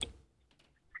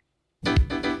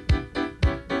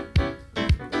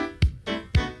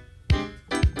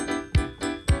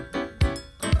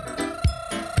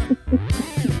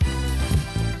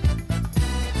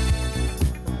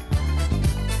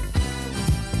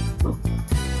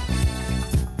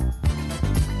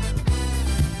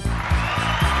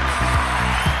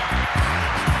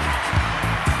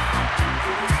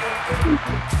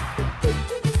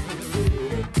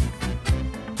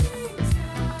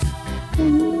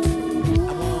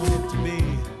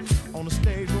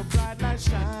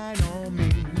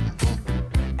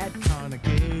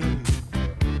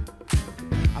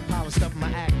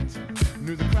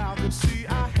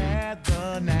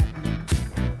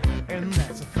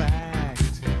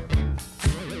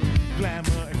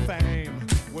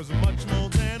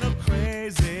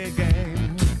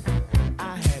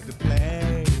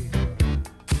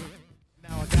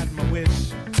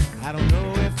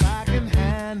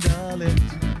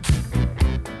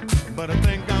but I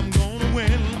think I'm gonna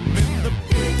win. I'm in the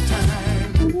big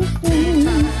time, big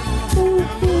time.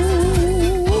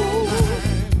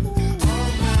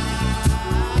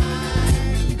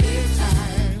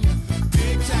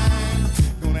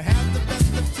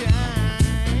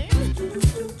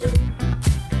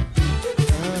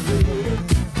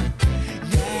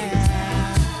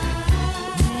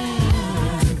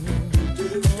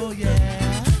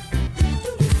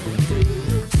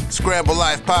 Scramble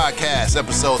Life Podcast,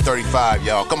 episode 35,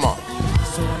 y'all. Come on.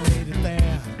 So I made it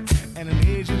there, and an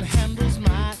agent handles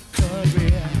my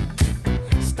career.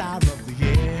 Star of the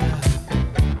year.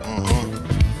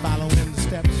 Following the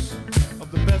steps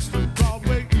of the best of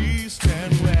Broadway, East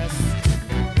and West.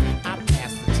 I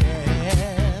passed the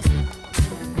test.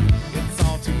 It's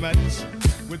all too much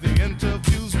with the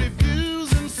interviews,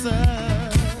 reviews, and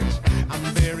such. I'm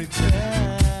very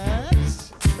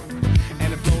touched,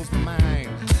 and it blows my mind.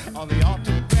 All the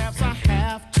autographs I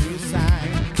have to sign.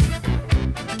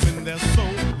 When there's so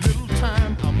little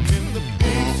time, I'm in the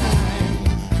big time,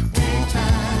 big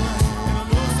time. And I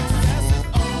know success is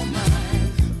all mine,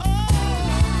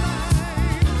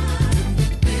 in the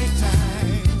big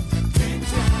time, big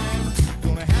time.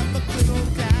 Gonna have a good old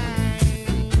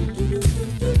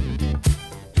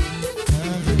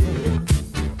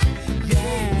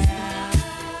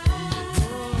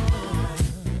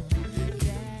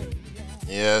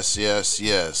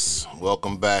Yes.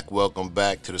 Welcome back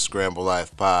to the Scramble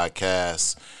Life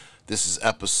Podcast. This is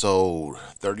episode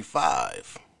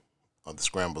 35 of the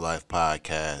Scramble Life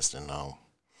Podcast. And,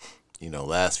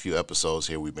 last few episodes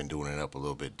here, we've been doing it up a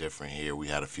little bit different here. We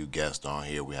had a few guests on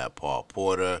here. We had Paul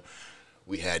Porter.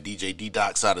 We had DJ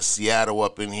D-Docs out of Seattle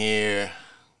up in here.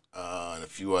 And a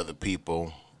few other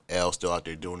people. L still out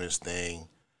there doing his thing.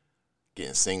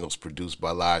 Getting singles produced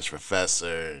by Large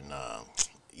Professor and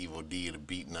Evil D, the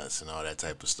Beat Nuts, and all that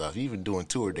type of stuff. Even doing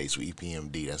tour dates with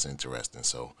EPMD. That's interesting.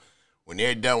 So when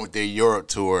they're done with their Europe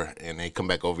tour and they come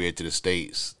back over here to the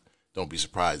States, don't be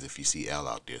surprised if you see L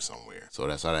out there somewhere. So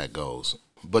that's how that goes.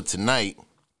 But tonight,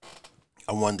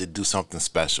 I wanted to do something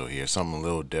special here, something a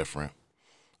little different.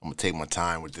 I'm going to take my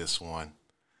time with this one.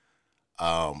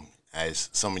 As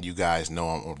some of you guys know,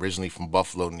 I'm originally from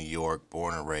Buffalo, New York,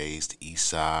 born and raised, East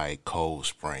Side, Cold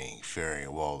Spring, Ferry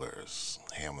Wallers,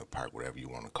 Hamlet Park, whatever you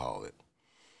want to call it.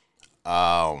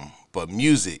 But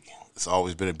music, it's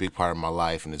always been a big part of my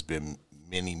life, and there's been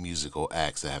many musical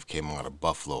acts that have came out of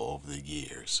Buffalo over the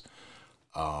years.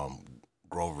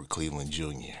 Grover Cleveland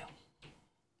Jr.,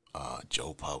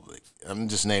 Joe Public. I'm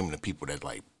just naming the people that,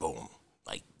 like, boom,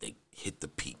 like they hit the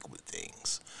peak with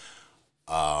things.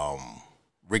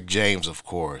 Rick James, of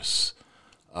course,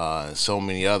 so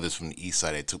many others from the East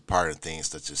Side that took part in things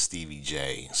such as Stevie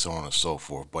J, and so on and so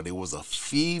forth. But it was a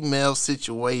female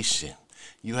situation.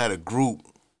 You had a group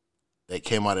that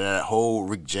came out of that whole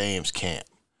Rick James camp.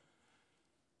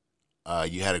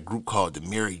 You had a group called the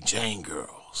Mary Jane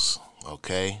Girls,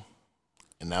 okay?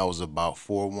 And that was about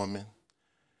 4 women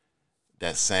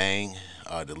that sang.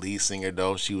 The lead singer,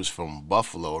 though, she was from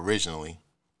Buffalo originally,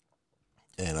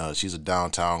 and she's a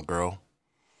downtown girl.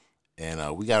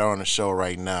 And we got her on the show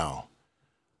right now.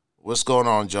 What's going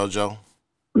on, JoJo?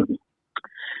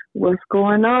 What's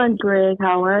going on, Greg?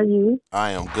 How are you?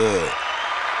 I am good.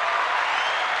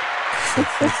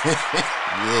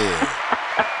 Yeah.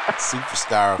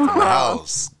 Superstar from the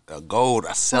house. A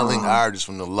selling artist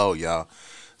from the low, y'all.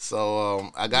 So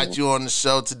I got you on the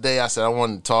show today. I said I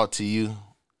wanted to talk to you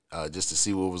just to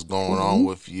see what was going on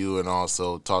with you, and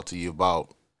also talk to you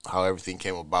about how everything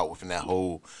came about within that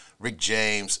whole Rick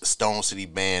James, Stone City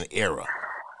Band era.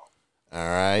 All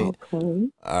right? Okay.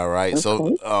 All right. Okay.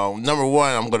 So, number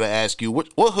one, I'm going to ask you,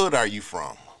 what hood are you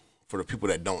from, for the people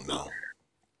that don't know?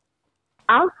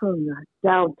 I'm from the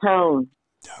downtown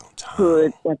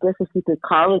hood. I guess if you could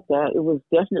call it that. It was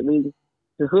definitely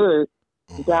the hood,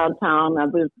 the downtown. I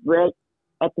lived right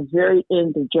at the very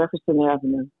end of Jefferson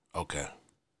Avenue. Okay.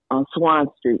 On Swan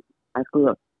Street. I grew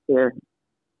up there.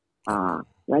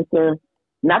 Right there.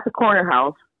 Not the corner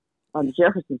house on the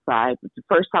Jefferson side, but the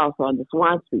first house on the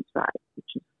Swan Street side,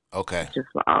 which is just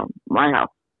my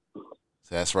house. So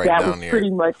that's right down there. Pretty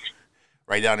much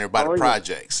right down there by the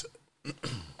projects.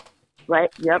 Right.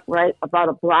 Yep. Right. About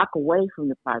a block away from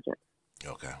the project.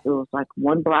 Okay. It was like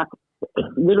 1 block,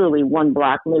 literally 1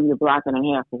 block, maybe a block and a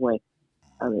half away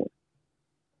of it.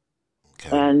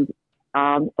 Okay. And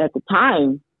at the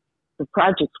time, the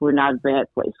projects were not a bad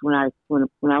place. When I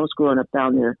was growing up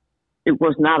down there, it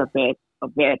was not a bad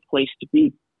place to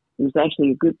be. It was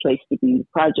actually a good place to be. The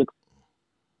projects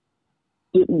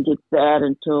didn't get bad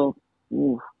until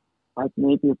like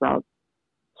maybe about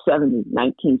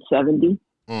 1970.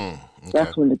 Okay.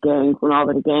 That's when all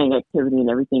of the gang activity and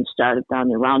everything started down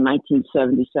there. Around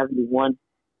 1970, 71,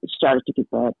 it started to get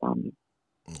bad down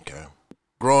there. Okay.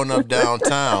 Growing up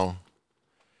downtown,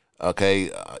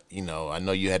 okay, I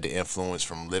know you had the influence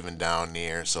from living down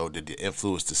there. So did the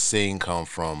influence to sing come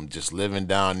from just living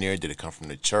down there? Did it come from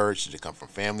the church? Did it come from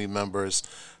family members?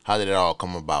 How did it all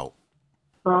come about?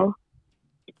 Well,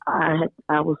 I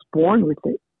was born with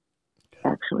it,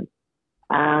 actually.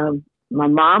 My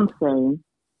mom sang,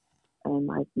 and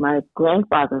my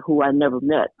grandfather, who I never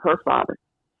met, her father,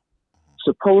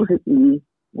 supposedly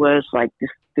was like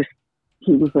this.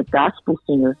 He was a gospel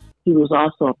singer. He was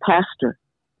also a pastor.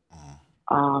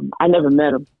 I never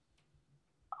met him,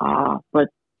 but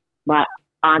my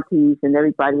aunties and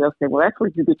everybody else said, "Well, that's where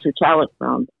you get your talent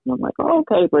from." And I'm like, "Oh,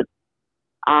 okay," but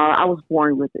I was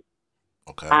born with it.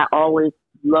 Okay. I always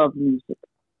loved music.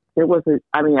 I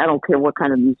don't care what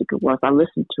kind of music it was. I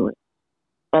listened to it.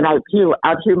 And I'd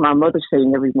hear my mother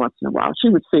sing every once in a while. She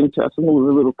would sing to us when we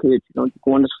were little kids, going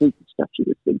to sleep and stuff. She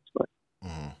would sing to us.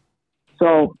 Mm-hmm.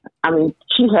 So,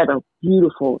 she had a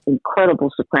beautiful,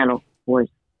 incredible soprano voice,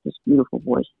 this beautiful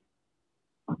voice.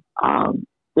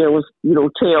 There was,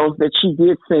 tales that she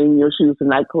did sing. She was a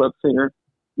nightclub singer,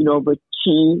 but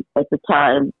she, at the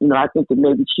time, I think that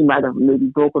maybe she might have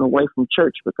broken away from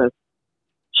church because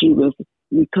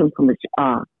we come from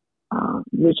a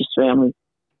religious family.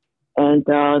 And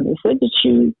they said that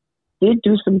she did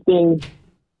do some things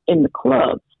in the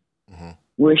clubs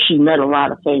where she met a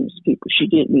lot of famous people. She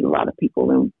did meet a lot of people.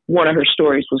 And one of her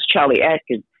stories was Charlie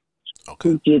Atkins,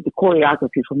 who did the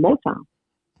choreography for Motown.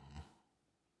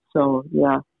 So,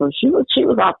 yeah, so she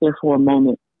was out there for a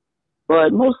moment.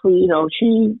 But mostly,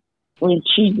 when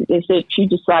she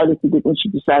decided to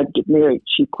get married,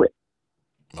 she quit.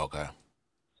 Okay.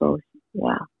 So,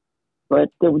 yeah. But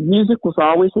the music was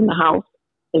always in the house.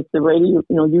 It's the radio,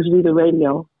 usually the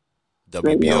radio.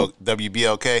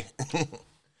 WBLK?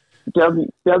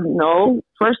 No,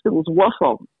 first it was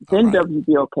Wuffo, then right.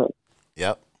 WBLK.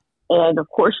 Yep. And of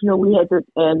course, we had to,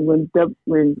 and when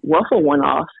Wuffo went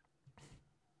off,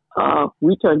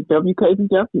 we turned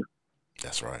WKBW.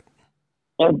 That's right.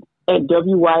 And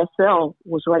WYSL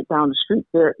was right down the street.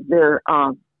 Their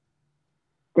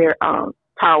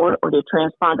tower or their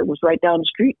transponder was right down the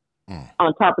street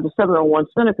on top of the 701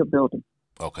 Seneca building.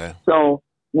 Okay. So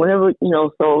whenever,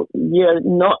 no,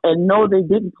 they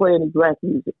didn't play any black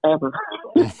music ever.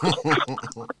 So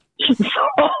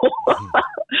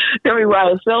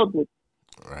WYSL did.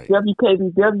 Right.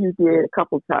 WKBW did a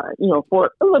couple times,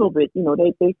 for a little bit.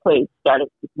 They started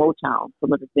with Motown,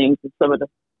 some of the things, and some of the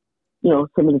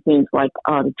things like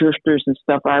the Drifters and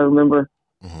stuff. I remember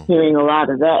hearing a lot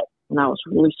of that when I was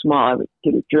really small. I would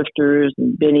get the Drifters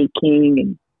and Benny King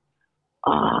and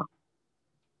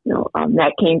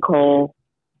Nat King Cole,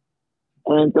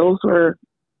 and those are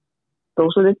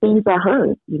the things I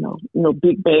heard.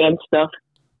 Big band stuff.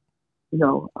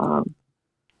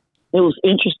 It was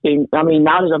interesting. Now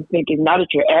that I'm thinking, now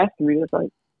that you're asking me, it's like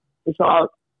it's all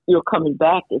coming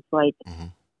back. It's like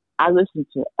I listened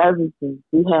to everything.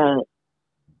 We had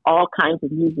all kinds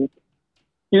of music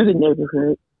through the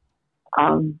neighborhood.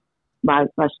 My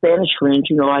Spanish friends,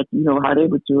 how they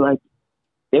would do, like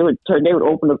they would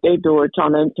open up their door,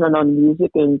 turn on the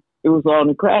music, and it was all in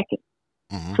the cracking.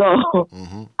 So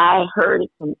I heard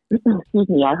it from,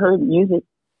 I heard music.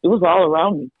 It was all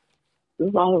around me.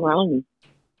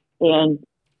 And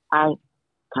I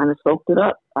kind of soaked it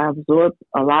up. I absorbed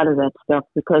a lot of that stuff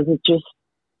because it just,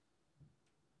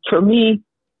 for me,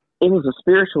 it was a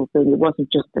spiritual thing. It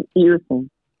wasn't just an ear thing.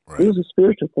 Right. It was a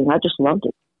spiritual thing. I just loved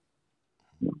it.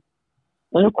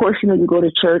 And of course, you go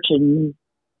to church and you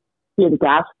hear the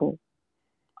gospel.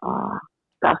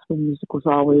 Gospel music was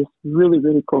always really,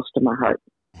 really close to my heart.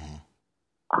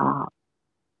 I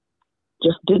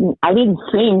didn't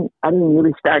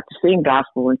really start to sing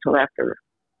gospel until after,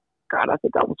 I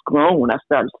think I was grown when I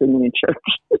started singing in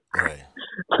church. Right.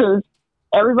 Because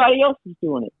everybody else was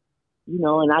doing it,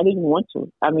 and I didn't want to.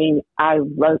 I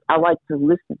like to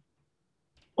listen.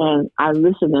 And I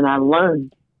listened and I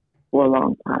learned for a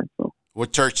long time. So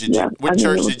what church did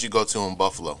you go to in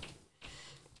Buffalo?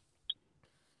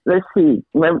 Let's see.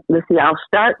 I'll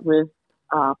start with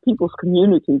People's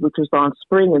Community, which was on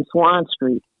Spring and Swan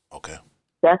Street. Okay.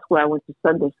 That's where I went to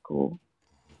Sunday school.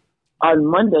 On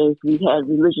Mondays, we had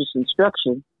religious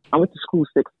instruction. I went to school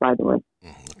 6, by the way.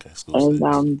 Okay, school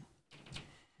 6.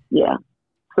 Yeah.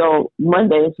 So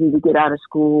Mondays, we would get out of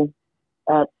school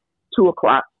at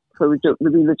 2:00 for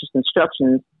religious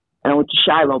instructions, and I went to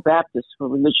Shiloh Baptist for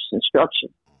religious instruction.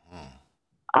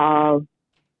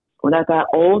 When I got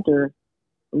older,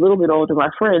 a little bit older, my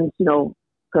friends,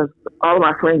 because all of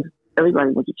my friends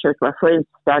everybody went to church. My friends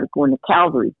started going to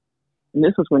Calvary. And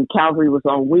this was when Calvary was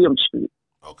on William Street.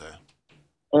 Okay.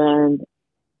 And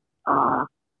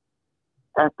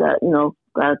at that,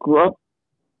 I grew up.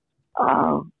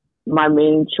 My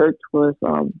main church was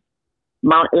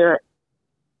Mount Eric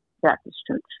Baptist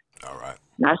Church. All right.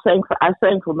 And I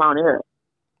sang for Mount Eric.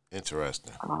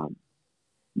 Interesting.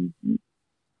 Mm-hmm.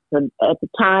 But at the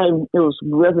time, it was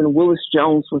Reverend Willis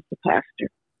Jones was the pastor.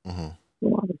 Mm-hmm.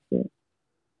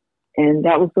 And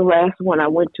that was the last one I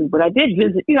went to. But I did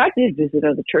visit,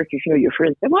 other churches. Your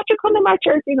friends said, "Why don't you come to my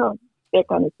church?" That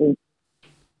kind of thing.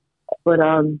 But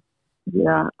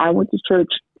I went to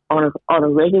church on a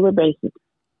regular basis.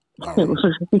 All right.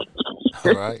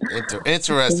 All right.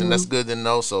 Interesting. That's good to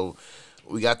know. So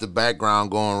we got the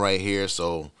background going right here.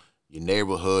 So your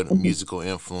neighborhood musical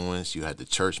influence, you had the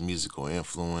church musical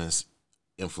influence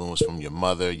from your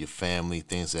mother, your family,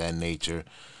 things of that nature.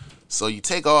 So you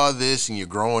take all this and you're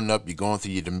growing up, you're going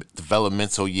through your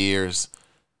developmental years.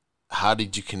 How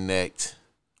did you connect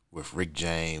with Rick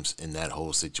James in that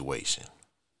whole situation?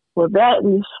 Well, that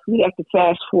we have to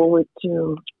fast forward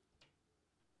to,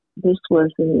 this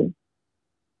was in,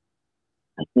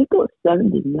 I think it was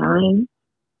 79.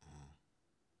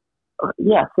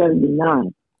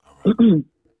 79.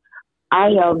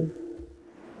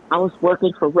 I was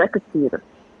working for Record Theater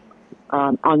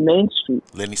on Main Street.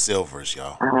 Lenny Silvers,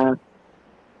 y'all.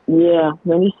 Yeah,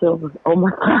 Lenny Silvers. Oh my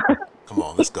God. Come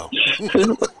on, let's go.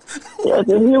 Yeah,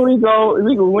 then here we go.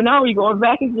 Now we're going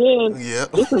back again. Yeah.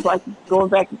 This is like going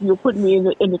back. You're putting me in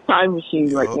the time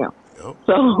machine right now. Yep.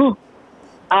 So,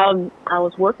 I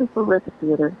was working for Record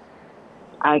Theater.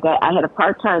 I had a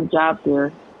part-time job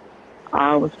there.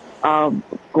 I was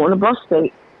going to Buff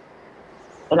State,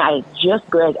 and I had just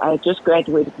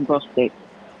graduated from Buff State,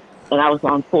 and I was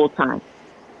on full time.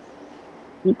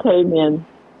 He came in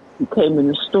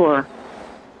the store.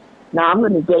 Now I'm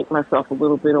going to date myself a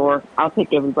little bit, or I'll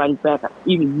take everybody back,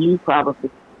 even you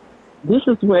probably. This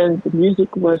is when the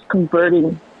music was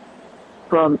converting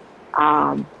from,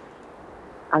 I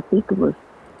think it was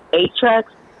 8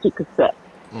 tracks to cassette.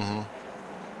 Mm-hmm.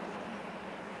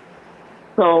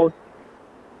 So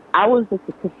I was at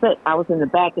the cassette. I was in the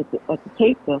back at the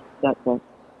tape desk that day,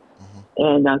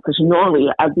 and because normally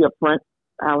I'd be up front.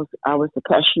 I was the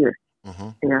cashier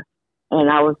there, and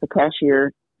I was the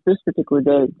cashier. This particular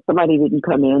day, somebody didn't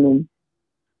come in, and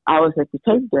I was at the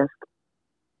tape desk.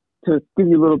 To give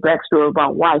you a little backstory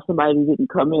about why somebody didn't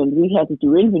come in, we had to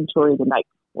do inventory the night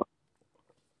before.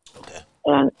 Okay.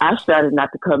 And I started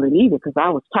not to come in either because I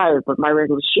was tired, but my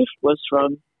regular shift was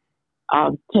from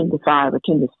 10 to 5 or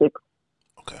 10 to 6.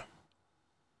 Okay.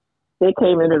 They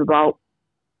came in at about,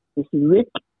 Rick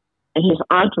and his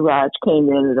entourage came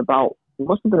in at about, it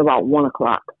must have been about 1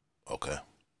 o'clock. Okay.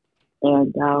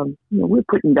 And, we're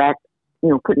putting back,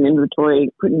 putting inventory,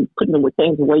 putting them with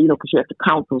things away, because you have to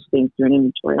count those things during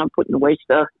inventory. I'm putting away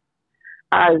stuff.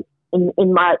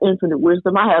 In my infinite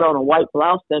wisdom, I had on a white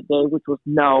blouse that day, which was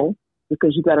no,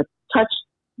 because you got to touch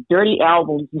dirty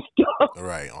albums and stuff.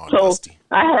 Right. On so dusty.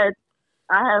 I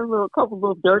had a couple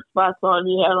little dirt spots on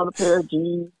me, had on a pair of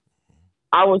jeans.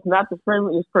 I was not the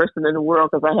friendliest person in the world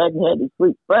because I hadn't had any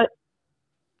sleep. But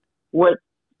what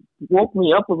woke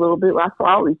me up a little bit, I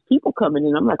saw all these people coming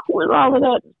in. I'm like, who is all of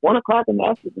that? It's 1 o'clock in the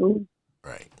afternoon.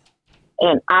 Right.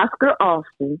 And Oscar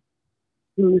Austin,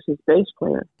 who was his bass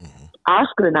player,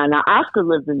 Oscar and I, now Oscar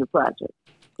lived in the project.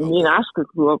 And me and Oscar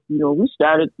grew up, we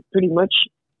started pretty much,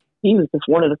 he was just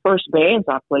one of the first bands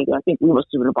I played. I think we must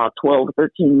have been about 12 or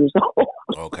 13 years old.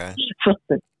 Okay.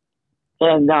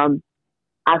 And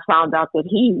I found out that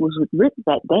he was with Rick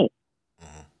that day.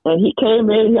 And he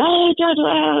came in, hey,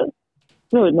 JoJo.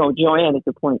 No, Joanne at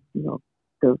the point,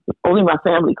 because only my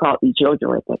family called me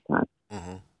JoJo at that time.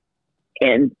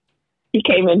 And he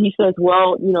came in, he says,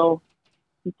 well,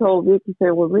 he told Rick, he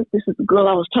said, well, Rick, this is the girl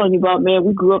I was telling you about, man.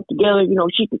 We grew up together,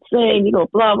 she could sing,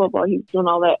 blah, blah, blah. He was doing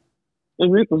all that.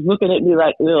 And Rick was looking at me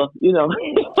like, ugh,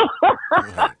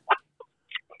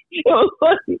 It was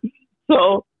funny.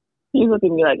 So he looked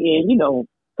at me like, yeah,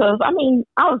 because, I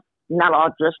was not all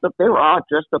dressed up. They were all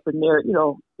dressed up in their,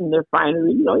 in their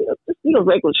finery, just,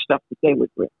 regular stuff that they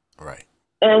would wear. Right.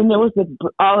 And there was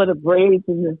all of the braids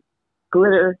and the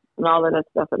glitter and all of that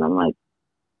stuff. And I'm like,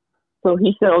 so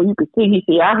he said, oh, you could see. He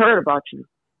said, I heard about you.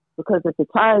 Because at the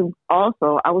time,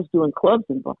 also, I was doing clubs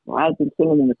in Buffalo. I had been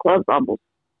singing in the clubs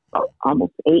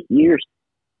almost 8 years.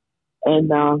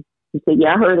 And he said,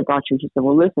 yeah, I heard about you. He said,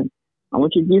 well, listen, I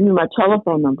want you to give me my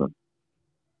telephone number.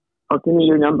 Or give me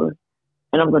your number.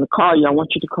 And I'm going to call you. I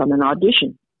want you to come and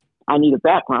audition. I need a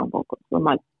background vocal. So I'm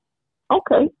like,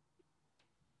 okay.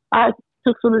 I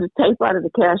took some of the tape out of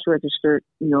the cash register.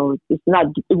 You know, it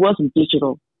wasn't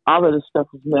digital. All of the stuff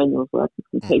was manual, so I took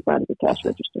some tape out of the cash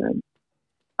register and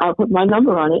I put my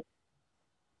number on it,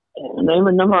 and name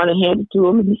and number on it, handed to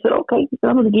him, and he said, "Okay," he said,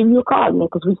 "I'm going to give you a call,"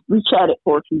 because we chatted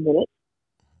for a few minutes,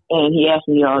 and he asked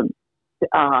me,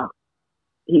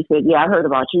 he said, "Yeah, I heard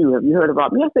about you. Have you heard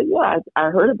about me?" I said, "Yeah, I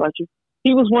heard about you."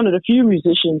 He was one of the few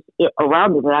musicians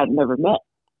around me that I'd never met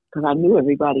because I knew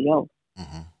everybody else.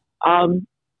 Mm-hmm.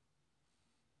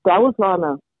 That was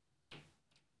on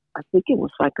I think it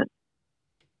was like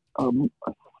a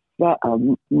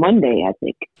Monday, I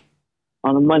think.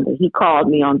 On a Monday, he called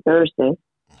me on Thursday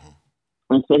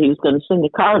and said he was going to send a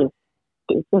car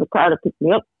to pick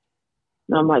me up.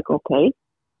 And I'm like, okay.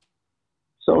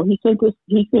 So he sent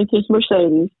his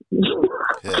Mercedes.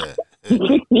 He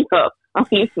picked me up. I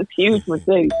mean, it's this huge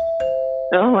Mercedes.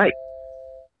 And I'm like,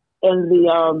 and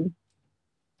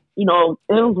you know,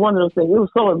 it was one of those things. It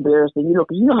was so embarrassing, you know,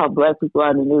 because you know how black people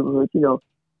are in the neighborhood. You know,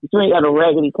 if you ain't got no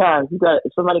raggedy cars,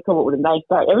 if somebody come up with a nice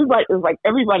car.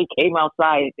 Everybody came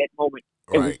outside at that moment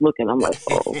and was looking. I'm like,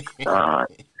 oh God.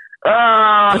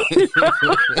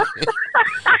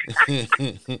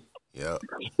 Yeah.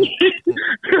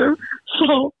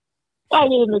 So I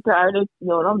get in the car, and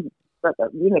and I'm like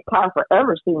in the car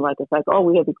forever. Seemed like it's like, oh,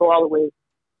 we had to go all the way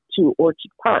to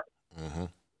Orchard Park. Mm-hmm.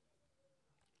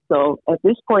 So at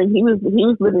this point, he was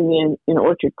living in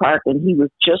Orchard Park, and he was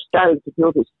just starting to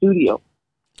build his studio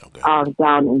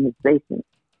down in his basement.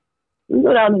 We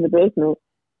go down in the basement,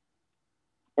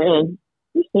 and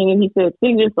he's singing. He said,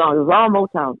 "Sing this song." It was all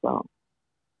Motown songs.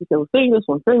 He said, "Well, sing this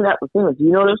one, sing that one, sing it. Do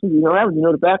you know this one? Do you know that one? Do you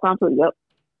know the background to it?" Yep.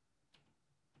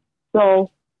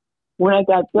 So when I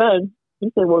got done,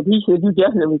 he said, "Well," he said, "you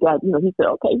definitely got," you know, he said,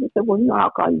 "Okay." He said, "Well, you know,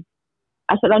 I'll call you."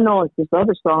 I said, "I know it's this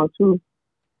other song too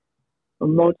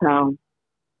from Motown."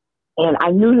 And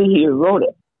I knew that he had wrote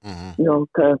it, you know,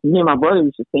 because me and my brother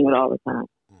used to sing it all the time.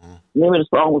 The name of the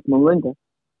song was Melinda.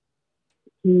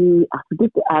 I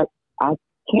forget I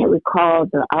can't recall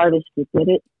the artist that did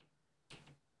it,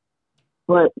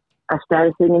 but I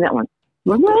started singing that one.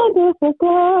 Melinda's the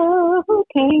girl who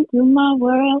came to my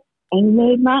world and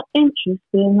made my interest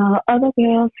in all other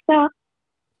girls stop.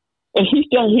 And he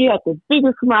had the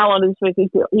biggest smile on his face. He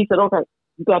said, "Okay,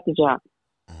 you got the job."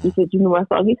 He said, "You know my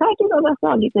song?" He said, "How'd you know that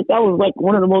song?" He said, "That was like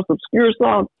one of the most obscure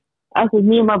songs." I said,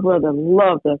 "Me and my brother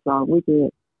loved that song. We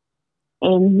did."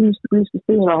 And we used to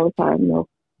sing it all the time, you know.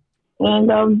 And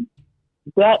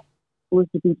that was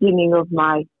the beginning of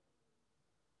my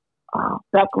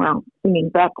singing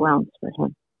backgrounds for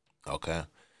him. Okay.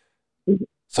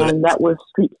 So that was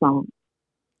street songs.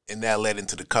 And that led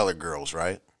into the Colored Girls,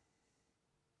 right?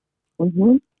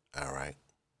 Mm-hmm. All right.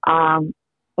 And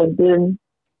then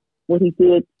what he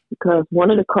did, because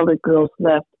one of the Colored Girls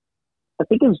left, I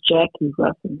think it was Jackie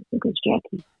Ruffin. I think it was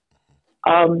Jackie.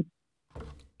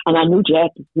 And I knew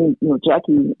Jackie. You know,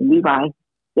 Jackie and Levi,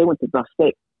 they went to Buff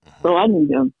State. So I knew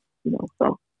them, you know.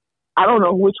 So I don't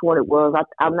know which one it was.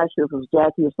 I'm not sure if it was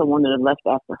Jackie or someone that had left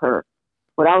after her.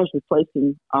 But I was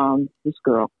replacing this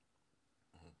girl.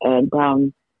 And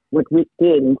what Rick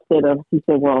did, instead of, he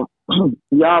said, "Well,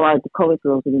 y'all aren't the Colored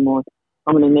Girls anymore.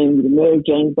 I'm going to name you the Mary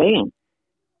Jane Band."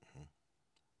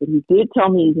 But he did tell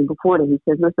me even before that, he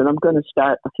said, "Listen, I'm going to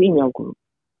start a female group."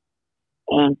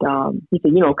 And he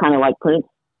said, you know, kind of like Prince.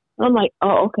 And I'm like,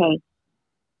 "Oh, okay."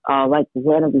 Like the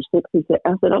Vanity 6, he said.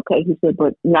 I said, "Okay." He said,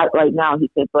 "But not right now." He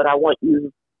said, "But I want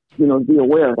you, you know, to be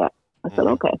aware of that." I said,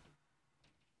 "Okay."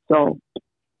 So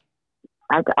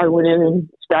I went in and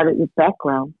started with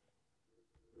background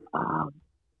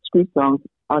street songs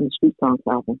on the Street Songs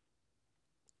album.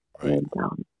 Right.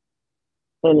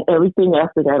 And everything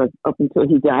after that up until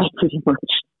he died, pretty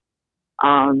much.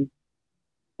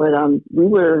 But we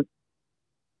were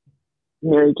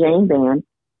Mary Jane Band.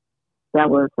 That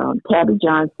was Tabby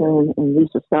Johnson and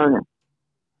Lisa Serna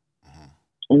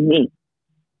and me.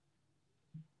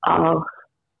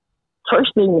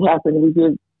 First thing that happened, we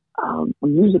did a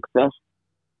music fest.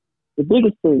 The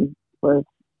biggest thing was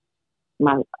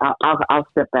I'll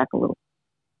step back a little.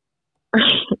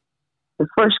 The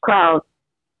first crowd,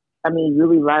 I mean,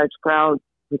 really large crowd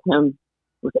with him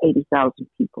was 80,000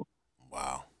 people.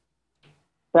 Wow.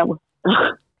 That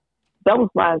was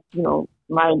my, you know,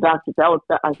 my indoctrination. That was,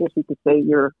 I guess you could say,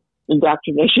 your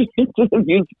indoctrination into the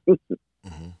music system.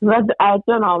 I had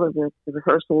done all of the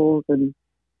rehearsals and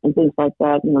things like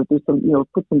that. You know, do some, you know,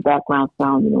 put some background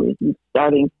sound. You know, he was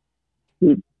starting.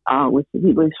 He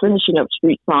was finishing up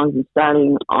Street Songs and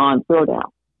starting on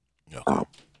Throwdown. Okay.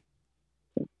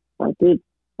 So I did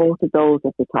both of those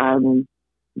at the time, and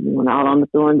we went out on the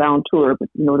Throwing Down tour. But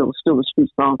you know, there was still the Street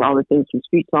Songs, all the things from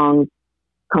Street Songs,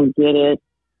 Come Get It,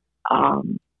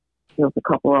 There was a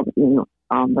couple of,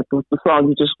 like the song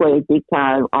you just played, Big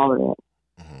Time, all of that.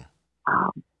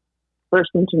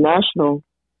 First international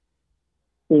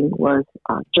thing was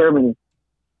Germany.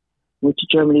 Went to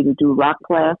Germany to do rock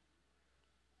class.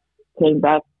 Came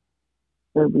back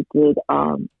and we did.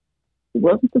 It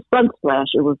wasn't the Sun Splash.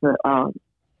 It was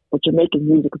a Jamaican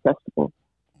music festival.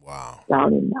 Wow.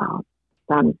 Down in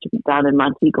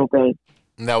Montego Bay.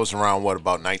 And that was around what,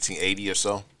 about 1980 or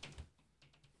so?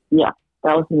 Yeah,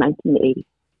 that was in 1980.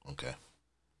 Okay.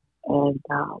 And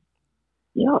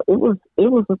it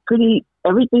was a pretty.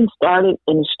 Everything started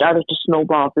and it started to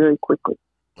snowball very quickly.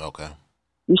 Okay.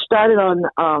 We started on.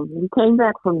 We came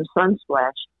back from the Sun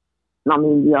Splash.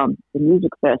 The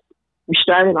music fest. We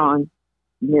started on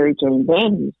Mary Jane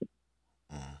band music.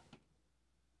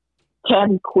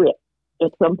 Tabby quit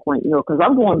at some point, because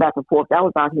I'm going back and forth. That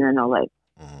was out here in LA.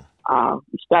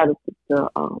 We started the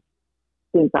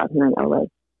things out here in LA.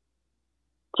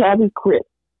 Tabby quit,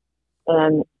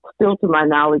 and still to my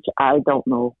knowledge, I don't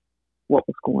know what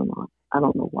was going on. I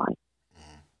don't know why.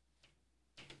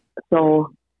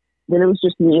 So then it was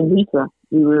just me and Lisa.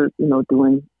 We were,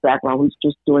 doing background. We was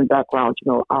just doing background,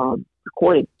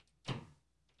 recording.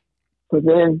 So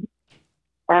then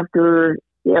after,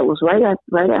 it was right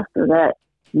after that,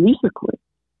 Lisa quit.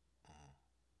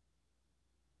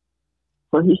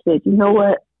 So he said, you know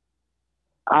what?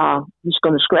 He's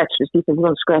going to scratch this. He said, we're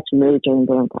going to scratch the Mary Jane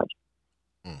Band project.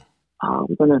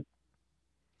 We're going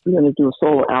to do a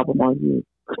solo album on you.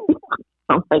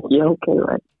 I'm like, yeah, okay,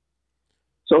 right.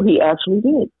 So he actually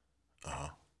did.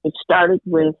 It started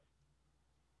with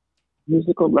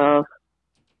Musical Love,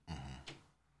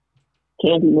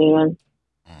 Candyman,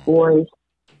 Boys,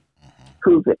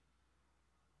 Prove It.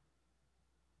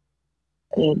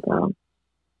 And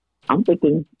I'm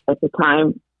thinking at the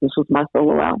time, this was my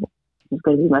solo album. This was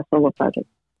going to be my solo project.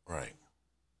 Right.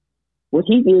 What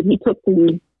he did, he took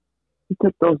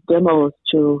those demos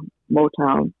to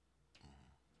Motown,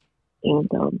 and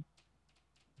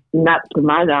not to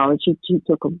my knowledge, he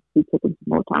took them to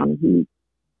Motown. And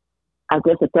I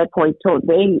guess at that point,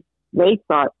 they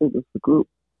thought it was the group.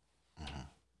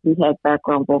 We had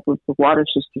background vocals. The Water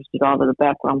Sisters did all of the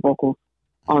background vocals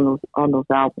on those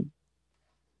albums,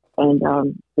 and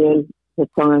they had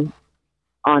sung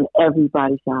on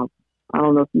everybody's album. I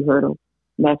don't know if you heard of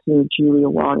Maxine and Julia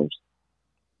Waters.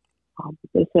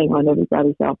 They sang on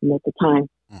everybody's album at the time,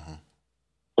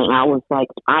 and I was like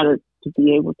honored to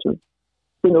be able to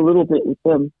sing a little bit with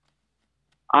them.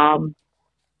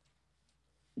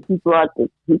 He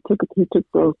took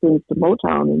those things to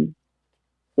Motown, and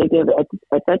they gave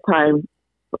at that time,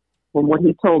 from what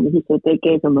he told me, he said they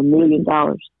gave him $1 million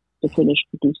to finish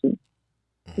producing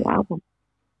the album.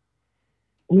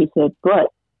 And he said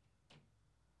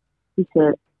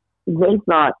they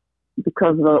thought,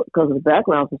 because of the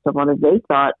backgrounds and stuff on it, they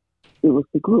thought it was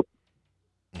the group.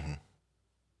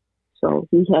 So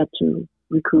he had to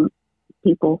recruit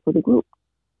people for the group.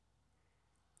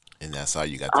 And that's how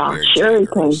you got the Mary Sherry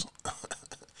Jane Girls. came.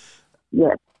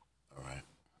 Yes. All right.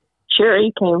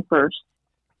 Sherry came first.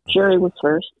 Sherry was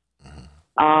first.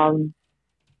 Her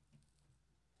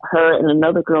and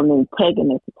another girl named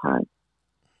Tegan at the time.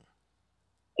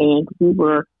 And we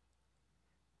were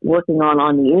working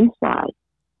on the inside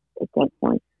at that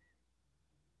point.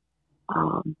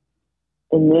 And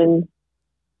then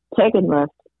Tegan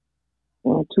left,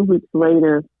 and 2 weeks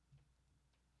later,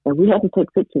 and we had to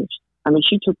take pictures. I mean,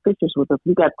 she took pictures with us.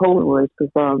 We got Polaroids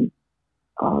because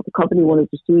the company wanted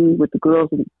to see what the girls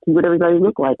and see what everybody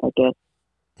looked like, I guess.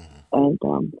 And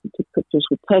we took pictures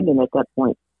with Tegan at that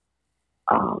point.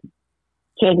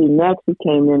 Candy Maxie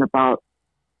came in about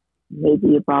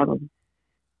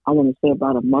a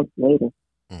month later.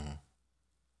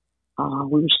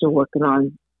 We were still working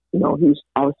on, I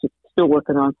was still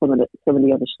working on some of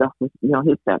the other stuff with,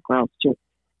 his backgrounds too.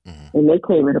 And they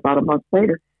came in about a month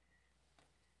later.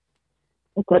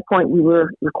 At that point, we were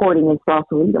recording in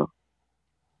Sausalito.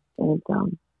 And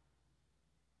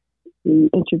he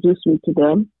introduced me to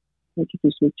them,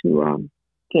 introduced me to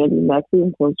Candy and Maxie,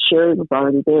 and so Sherry was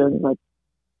already there. And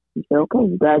he said, okay,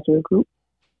 you guys are a group.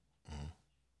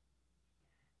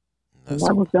 And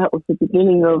that was the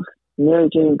beginning of Mary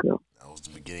Jane Girls. That was the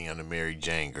beginning of the Mary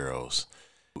Jane Girls.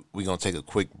 We're going to take a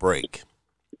quick break.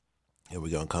 And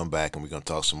we're going to come back and we're going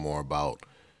to talk some more about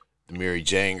the Mary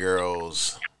Jane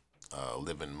Girls,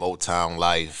 living Motown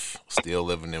life, still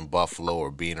living in Buffalo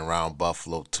or being around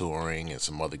Buffalo, touring, and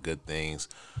some other good things.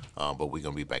 But we're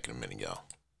going to be back in a minute, y'all.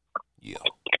 Yeah.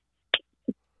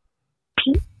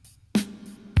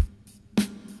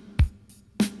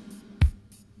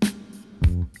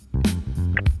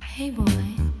 Hey boy,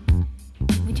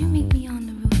 would you meet me on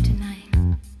the roof tonight?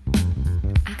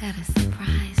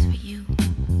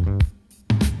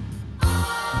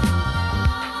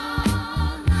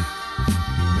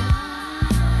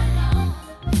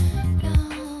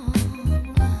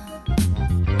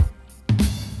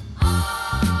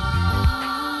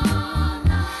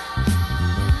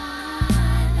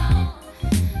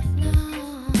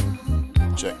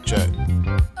 Check, check.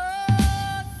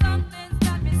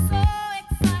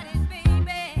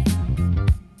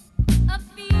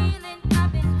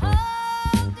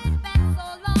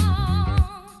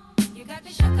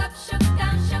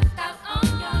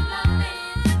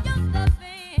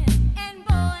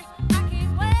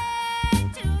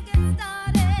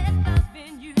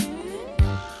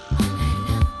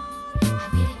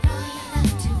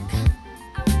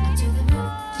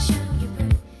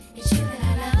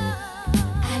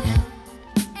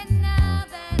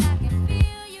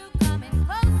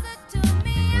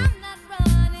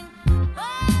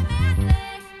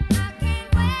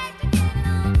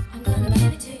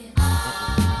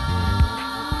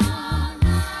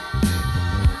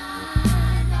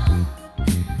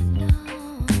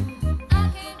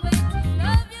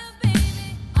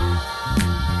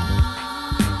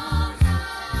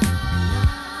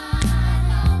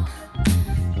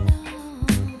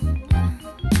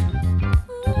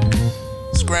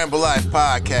 Scramble Life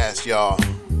Podcast, y'all.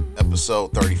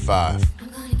 Episode 35.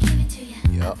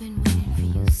 Yep.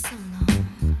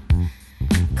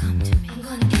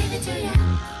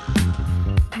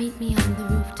 Meet me on the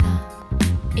rooftop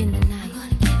in the night. I'm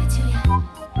gonna give it to you.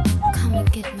 Come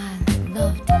and get my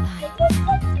love tonight.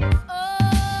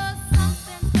 Oh,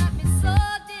 something's got me so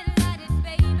delighted,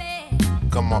 baby.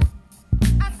 Come on.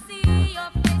 I see your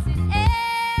face in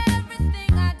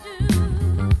everything I do.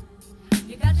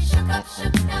 You got me shook up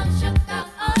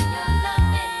on your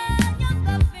loving,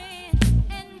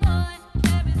 and boy,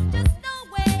 there is just no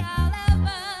way I'll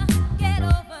ever get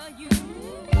over you.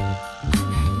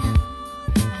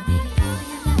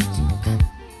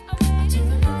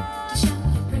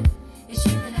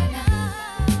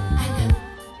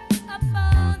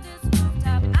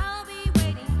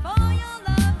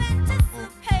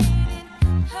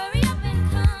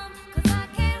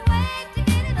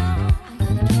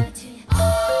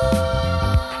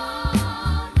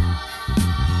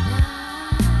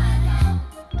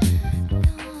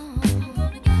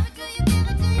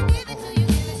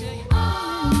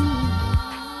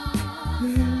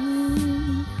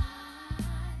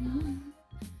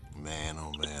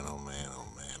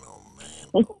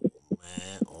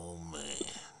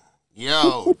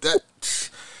 Yo, that,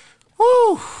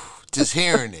 whoo, just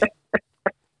hearing it.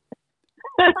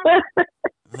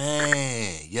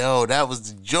 Man, yo, that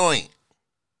was the joint.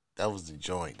 That was the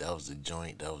joint.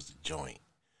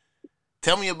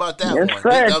 Tell me about that one.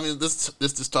 I mean, let's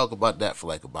just talk about that for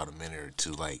like about a minute or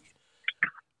two. Like,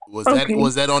 was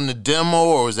that on the demo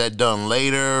or was that done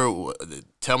later?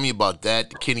 Tell me about that.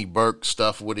 The Kenny Burke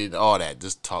stuff with it, all that.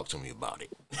 Just talk to me about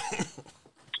it.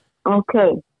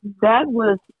 Okay, that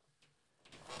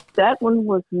one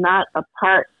was not a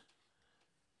part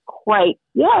quite.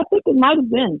 Yeah, I think it might have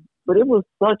been, but it was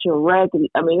such a raggedy.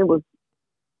 I mean, that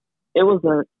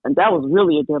was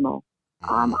really a demo.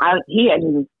 He hadn't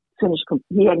even finished.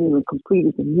 He hadn't even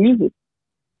completed the music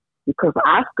because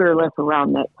Oscar left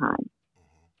around that time,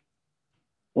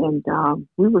 and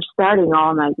we were starting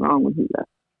all night long when he left.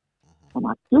 And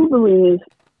I do believe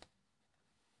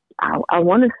I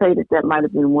want to say that might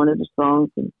have been one of the songs,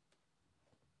 and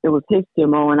it was his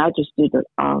demo, and I just did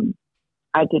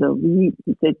I did a lead.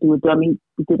 He said do a dummy.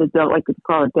 We did like it's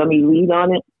called a dummy lead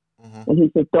on it, and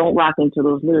he said don't rock into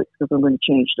those lyrics because I'm going to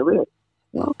change the lyrics.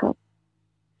 Well, okay,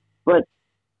 but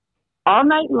all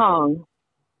night long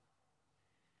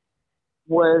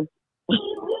was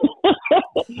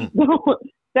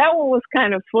that one was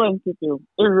kind of fun to do.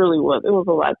 It really was. It was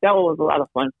a lot. That one was a lot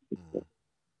of fun to do.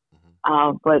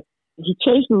 But he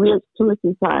changed the lyrics 2 or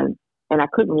 3 times, and I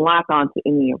couldn't lock onto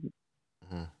any of them.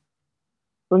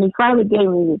 When he finally gave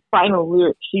me the final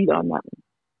lyric sheet on that one,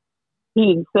 he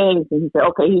didn't say anything. He said,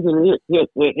 "Okay, here's the lyric. Here's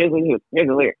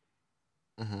the lyric."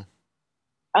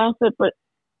 I said, "But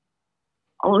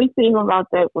only thing about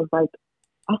that was like,"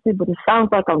 I said, "but it sounds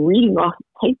like I'm reading off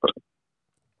paper."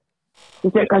 He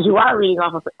said, "Because you are reading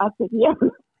off of it." I said, "Yeah."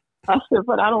 I said,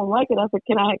 "But I don't like it." I said,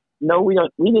 "Can I?" No, we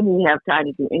don't. We didn't even have time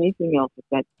to do anything else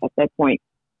at that point.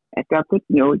 After I put,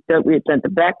 we had done the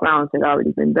backgrounds had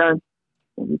already been done,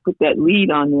 and we put that lead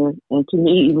on there. And to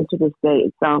me, even to this day,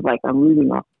 it sounds like I'm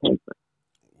reading off paper.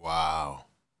 Wow.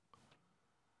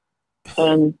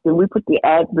 And then we put the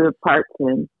ad-lib parts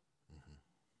in.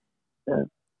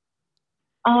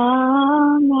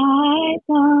 All night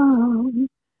long.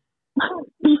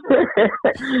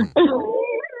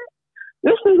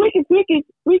 Listen, we can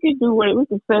do what we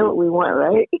can say what we want,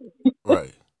 right?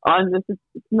 Right. On this,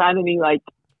 it's not any like.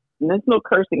 There's no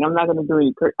cursing. I'm not going to do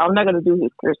any. I'm not going to do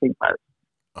his cursing part.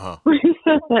 I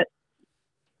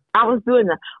was doing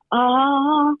the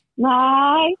all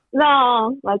night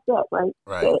long like that, right?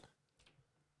 Right.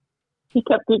 he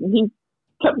kept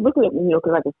looking at me,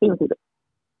 because I could see him through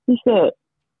He said,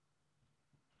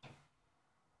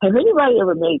 "Have anybody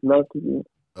ever made love to you?"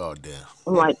 Oh, damn.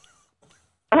 I'm like,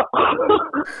 and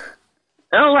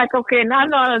I'm like, okay, now I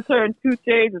know I turned 2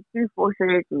 shades or 3, 4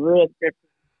 shades of red.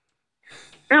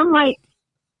 And I'm like,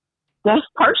 that's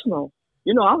personal.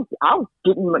 I was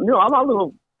getting, I'm a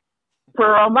little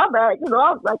fur on my back.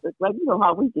 I was like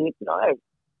how we did, hey,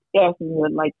 asking me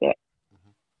like that.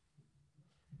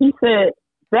 He said,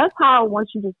 that's how I want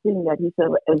you to sing that. He said,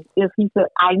 as if he said,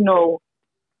 I know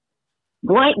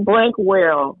blank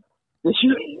well that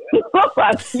you he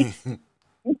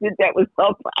said that was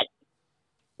somebody.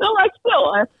 So like,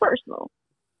 still, that's personal.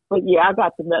 But yeah, I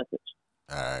got the message.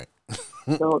 All right.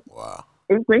 So wow.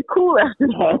 It's been cool after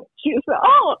that. She said,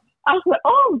 oh, I said,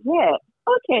 oh, yeah,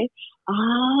 okay.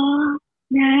 All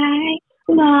night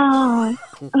long.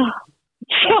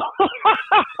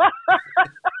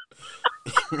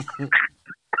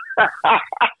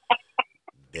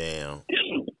 Damn.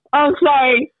 I'm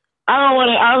sorry. I don't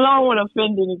want to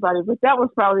offend anybody, but that was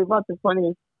probably about the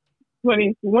funniest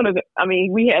we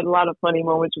had a lot of funny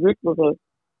moments. Rick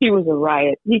he was a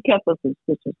riot. He kept us in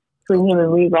stitches. Between him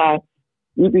and Levi,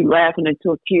 you'd be laughing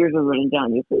until tears are running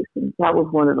down your face. And that was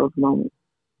one of those moments.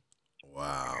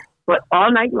 Wow. But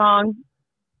all night long,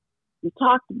 we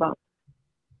talked about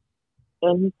it.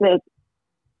 And he said,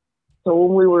 so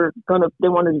when we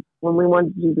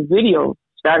wanted to do the videos,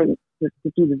 starting to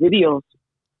do the videos,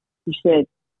 he said,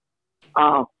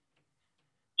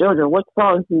 JoJo, what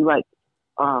songs do you like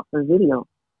for video?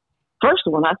 First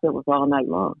one I said was All Night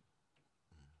Long.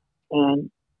 And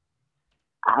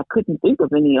I couldn't think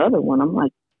of any other one. I'm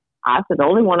like, I said, the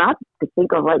only one I could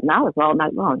think of right now is All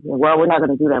Night Long. Said, well, we're not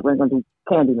going to do that. We're going to do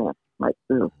Candyman. Like,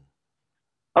 ew.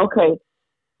 Okay.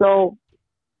 So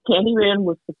Candyman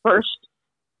was the first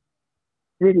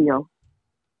video.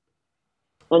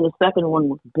 And the second one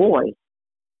was Boys.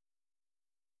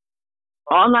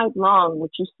 All Night Long,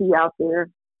 what you see out there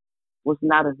was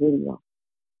not a video.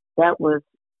 That was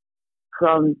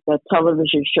from the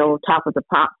television show Top of the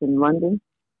Pops in London.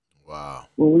 Wow.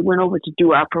 When we went over to do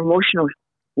the promotion,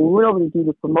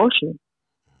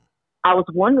 I was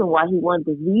wondering why he wanted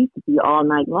the lead to be All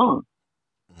Night Long.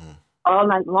 Mm. All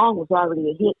Night Long was already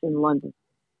a hit in London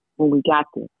when we got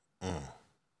there. Mm.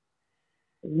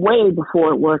 Way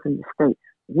before it was in the States.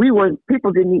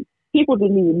 People didn't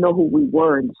even know who we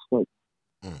were in the States.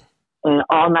 Mm. And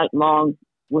All Night Long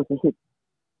was a hit,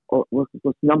 or was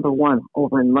number one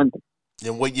over in London.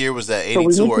 And what year was that?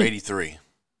 82 or 83?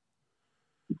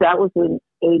 That was in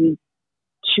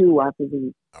 82, I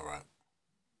believe. All right.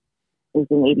 It was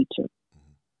in 82.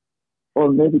 Mm-hmm.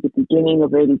 Or maybe the beginning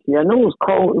of 83. I know it was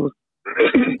cold. It was.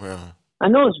 I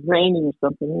know it was raining or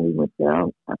something when we went there.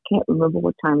 I can't remember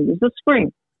what time it was. The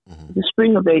spring. Mm-hmm. The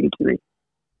spring of 83.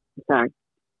 Sorry.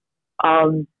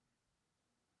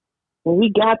 When we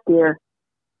got there,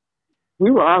 we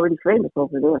were already famous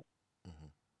over there. Mm-hmm.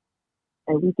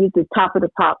 And we did the Top of the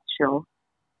Pops show.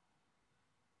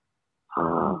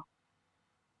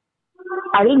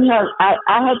 I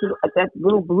had that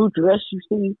little blue dress you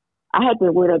see. I had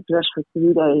to wear that dress for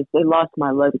 3 days. They lost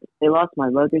my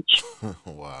luggage.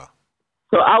 Wow.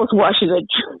 So I was washing that.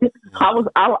 I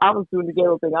was doing the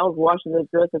ghetto thing. I was washing that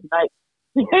dress at night,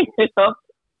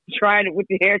 trying it with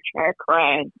the hair dryer,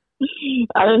 crying.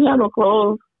 I didn't have no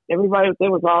clothes. Everybody, they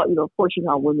was all, of course,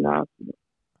 how women are.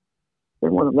 They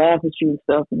want to laugh at you and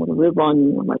stuff and want to rib on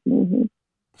you. I'm like, mm-hmm.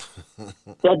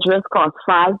 That dress cost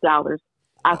 $5.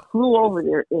 I flew over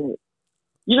there in it.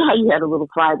 You know how you had a little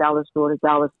 $5 store, the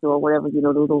dollar store, whatever, the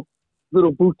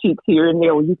little boutiques here and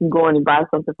there where you can go in and buy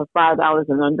something for $5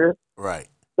 and under. Right.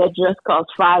 That dress cost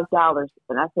 $5.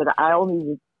 And I said, I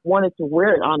only wanted to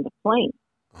wear it on the plane.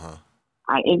 Uh-huh.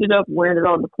 I ended up wearing it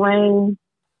on the plane.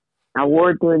 I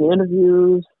wore it during the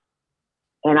interviews.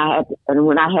 And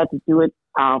when I had to do it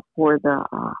for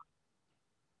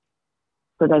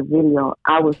that video,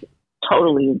 I was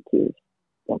totally in tears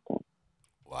that day.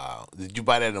 Wow. Did you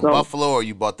buy that in Buffalo, or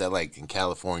you bought that like in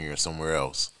California or somewhere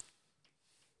else?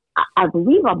 I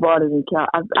believe I bought it in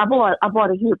I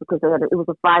bought it here because it was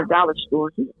a $5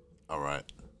 store here. All right.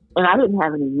 And I didn't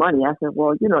have any money. I said,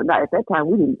 well, not at that time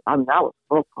I was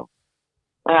broke.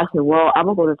 And I said, well, I'm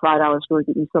going to go to the $5 store to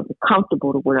get me something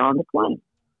comfortable to wear on the plane.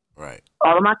 Right.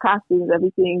 All of my costumes,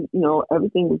 everything,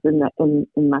 everything was in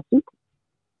my suitcase.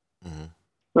 Mm-hmm.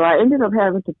 So I ended up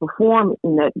having to perform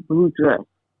in that blue dress.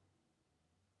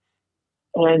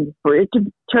 And for it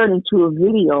to turn into a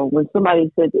video, when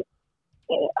somebody said that,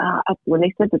 when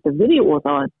they said that the video was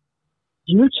on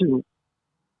YouTube,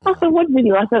 I said, what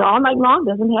video? I said, All Night Long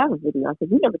doesn't have a video. I said,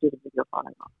 we never did a video for All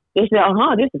Night Long. They said,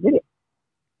 this is a video.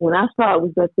 when I saw it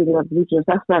was that thing of blue dress,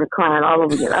 I started crying all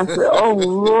over again. I said, "Oh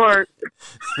Lord!"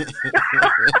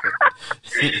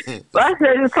 But I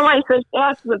said, somebody said,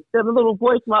 "Ask the little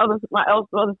voice." My elder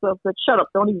brother said, "Shut up!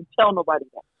 Don't even tell nobody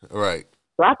that." Right.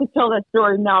 So I can tell that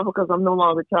story now because I'm no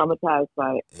longer traumatized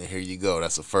by it. And here you go.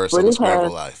 That's the first But on the it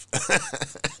Scramble has- Life.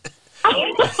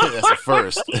 That's the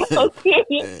first. Okay.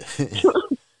 It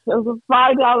was a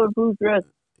 $5 blue dress,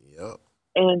 Yep.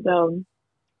 and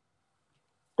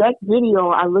that video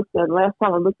I looked at last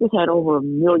time I looked, it had over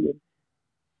 1 million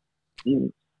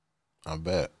views. I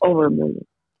bet. Over 1 million.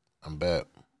 I bet.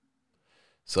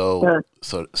 So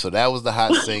that was the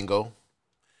hot single.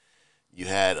 You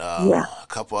had a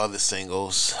couple other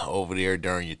singles over there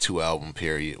during your 2-album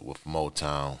period with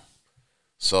Motown.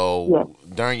 So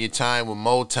during your time with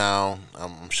Motown,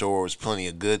 I'm sure it was plenty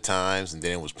of good times, and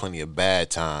then it was plenty of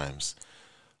bad times.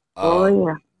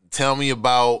 Tell me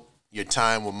about your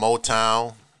time with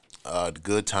Motown, the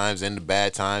good times and the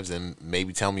bad times, and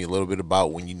maybe tell me a little bit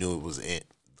about when you knew it was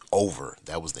over.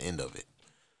 That was the end of it.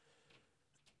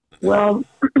 Well,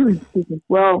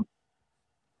 well,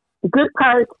 the good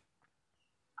part,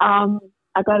 I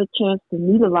got a chance to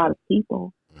meet a lot of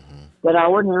people that I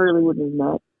ordinarily wouldn't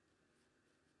have met.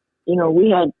 You know, we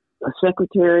had a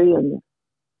secretary and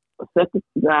a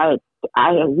secretary.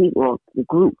 The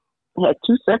group had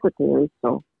 2 secretaries.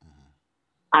 So,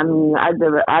 I mean, I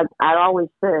always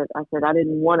said, I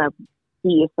didn't want to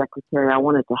be a secretary. I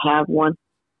wanted to have one.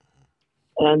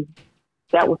 And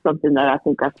that was something that I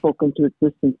think I spoke into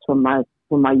existence from my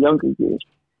younger years.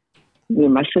 Me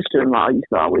and my sister-in-law used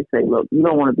to always say, "Look, you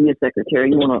don't want to be a secretary.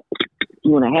 You want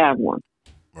to have one."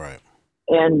 Right.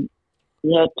 And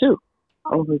we had 2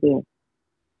 over there.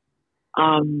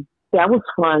 That was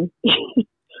fun.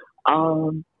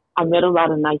 I met a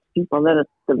lot of nice people. I met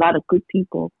a lot of good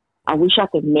people. I wish I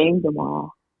could name them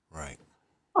all. Right.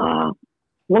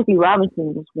 Smokey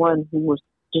Robinson was one who was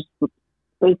just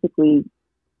basically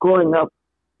growing up.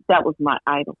 That was my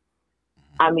idol.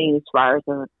 I mean, as far as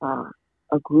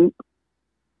a group,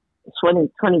 it's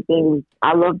funny thing.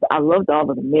 I loved all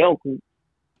of the male groups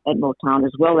at Motown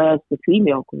as well as the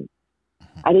female group.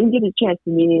 I didn't get a chance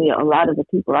to meet a lot of the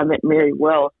people. I met Mary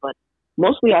Wells, but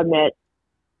mostly I met,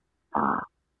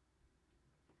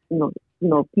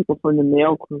 people from the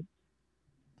male group.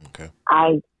 Okay.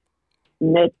 I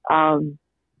met, I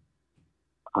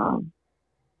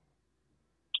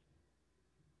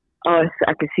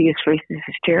can see his face. This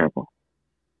is terrible.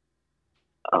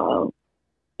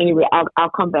 Anyway, I'll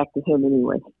come back to him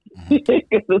anyway.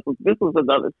 This was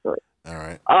another story. All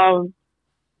right.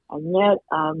 I met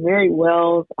Mary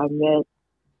Wells. I met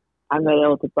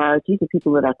Elder Barge. These are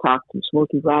people that I talked to.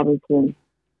 Smokey Robinson.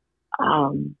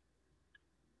 Oh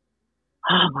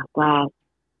my God.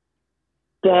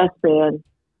 Gas Band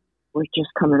was just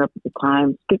coming up at the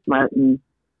time. Skip Martin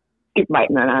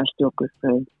and I are still good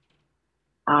friends.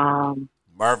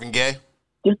 Marvin Gaye?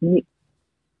 Just me.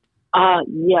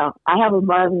 Yeah. I have a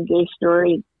Marvin Gaye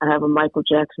story. I have a Michael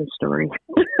Jackson story.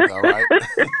 All right.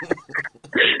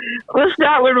 Let's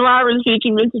start with Marvin, since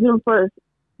you mentioned him first.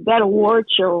 That award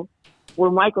show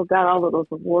where Michael got all of those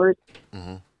awards.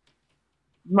 Mm-hmm.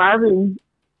 Marvin,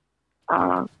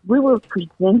 we were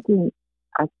presenting,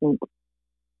 I think.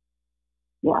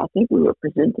 Yeah, I think we were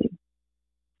presenting.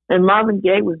 And Marvin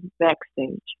Gaye was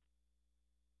backstage.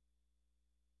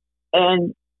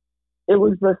 And it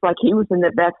was just like he was in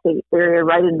the backstage area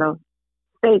right in the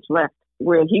stage left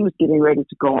where he was getting ready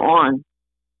to go on.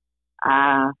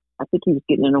 I think he was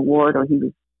getting an award or he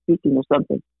was speaking or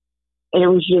something. And it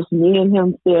was just me and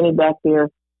him standing back there.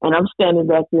 And I'm standing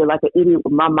back there like an idiot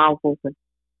with my mouth open.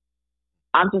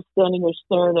 I'm just standing there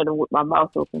staring at him with my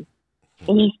mouth open.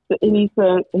 And he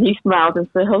smiled and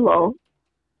said hello.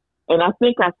 And I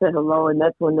think I said hello, and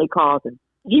that's when they called him.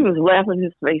 He was laughing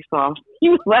his face off. He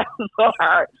was laughing so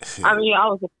hard. I mean, I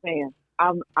was a fan.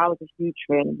 I was a huge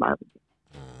fan of Marvin.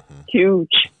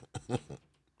 Huge.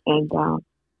 And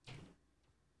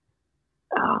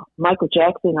Michael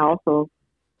Jackson also,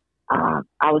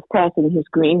 I was passing his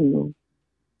green room,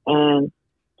 and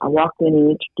I walked in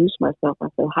and introduced myself. I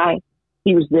said, hi.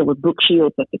 He was there with Brooke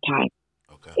Shields at the time.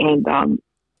 Okay. And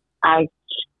I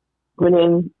went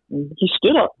in, and he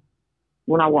stood up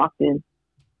when I walked in.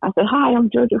 I said, hi,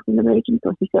 I'm JoJo from the Raging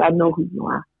Coast. He said, I know who you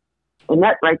are. And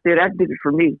that right there, that did it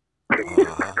for me.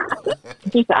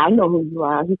 He said, I know who you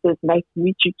are. He says, nice to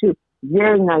meet you too.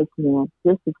 Very nice man.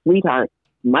 Just a sweetheart.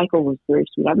 Michael was very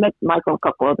sweet. I met Michael on a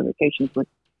couple other occasions, but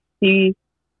he,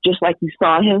 just like you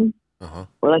saw him,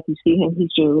 or like you see him, he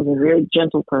was a very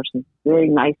gentle person. Very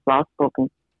nice, soft-spoken,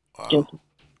 gentle.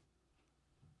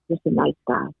 Just a nice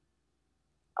guy.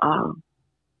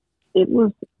 It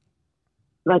was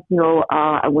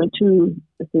I went to,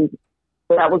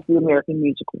 that was the American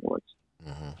Music Awards.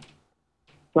 Mm-hmm.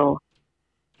 So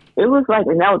it was like,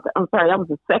 and that was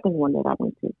the second one that I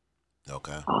went to.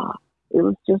 Okay. It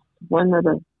was just one of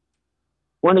the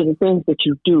things that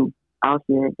you do out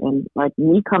here. And like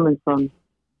me coming from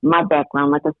my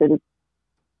background, like I said,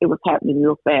 it was happening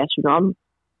real fast.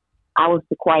 I was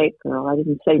the quiet girl. I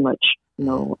didn't say much, and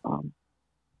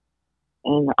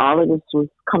all of this was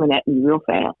coming at me real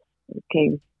fast. It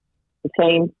came,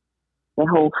 that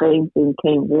whole fame thing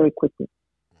came very quickly.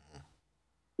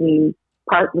 The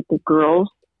part with the girls,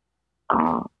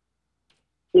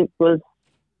 it was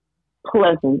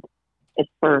pleasant at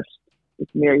first with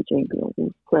Mary Jane girls. It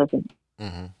was pleasant.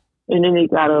 Mm-hmm. And then it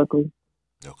got ugly.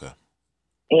 Okay.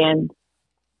 And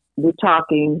we're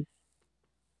talking,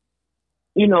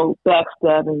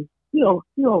 backstabbing, BICCH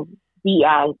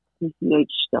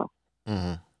stuff.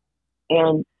 Mm-hmm.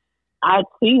 And I'd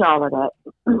seen all of that.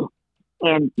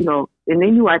 And, and they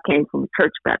knew I came from a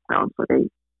church background, so they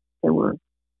were,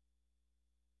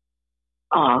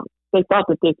 they thought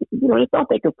that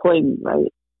they could play me,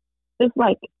 right? It's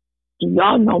like, do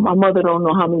y'all know my mother don't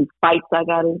know how many fights I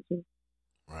got into?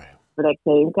 Right. For that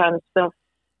same kind of stuff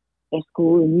at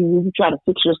school, and you try to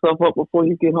fix yourself up before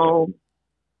you get home,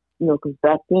 because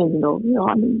back then,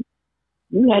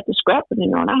 you had to scrap it,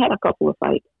 and I had a couple of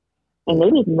fights, and they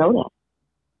didn't know that.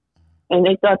 And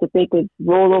they thought that they could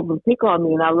roll over and pick on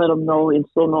me, and I let them know in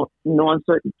so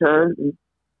uncertain terms. And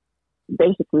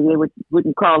basically, they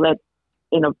wouldn't call that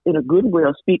in a good way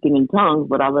of speaking in tongues,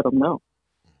 but I let them know.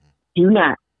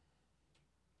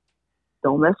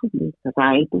 Don't mess with me, because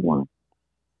I ain't the one.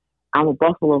 I'm a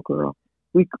Buffalo girl.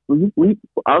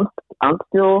 I'm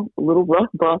still a little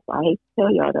rough buff. I hate to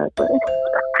tell y'all that, but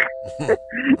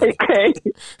okay.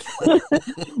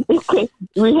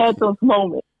 We had those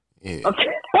moments. Yeah.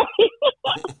 Okay.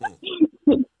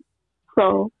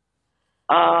 So,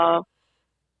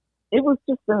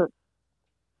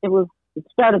 it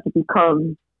started to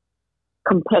become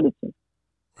competitive.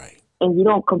 Right. And you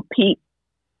don't compete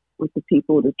with the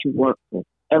people that you work with.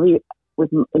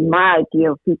 In my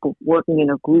idea of people working in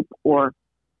a group or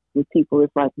with people,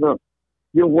 it's like, look,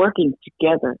 you're working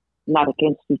together, not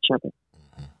against each other.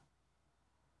 Mm-hmm.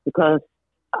 Because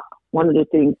one of the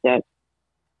things that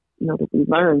we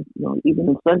learned, even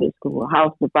in Sunday school, a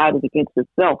house divided against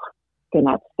itself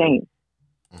cannot stand.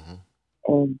 Mm-hmm.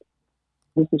 And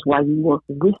this is why you work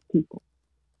with people.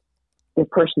 Their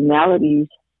personalities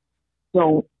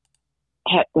don't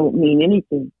mean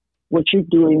anything. What you're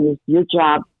doing is, your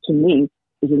job to me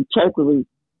is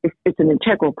it's an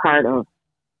integral part of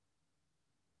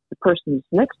the person who's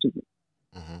next to you.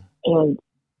 Mm-hmm. And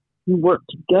you work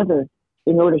together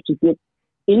in order to get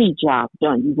any job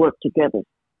done. You work together.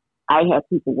 I have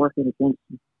people working against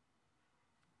me.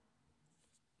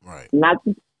 Right. Not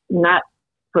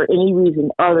for any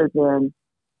reason other than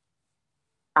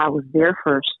I was there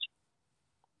first.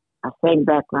 I sang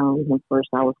background with him first.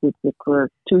 I was with them for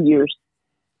 2 years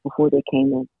before they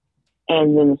came in.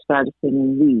 And then started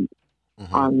singing lead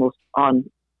on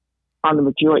the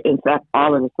majority. In fact,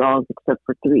 all of the songs except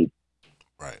for 3.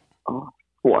 Right.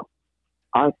 4.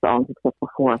 All songs except for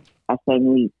 4, I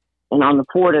sang lead. And on the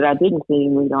 4 that I didn't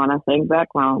sing lead on, I sang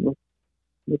background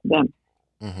with them.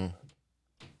 Mm-hmm.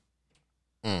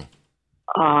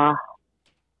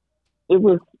 It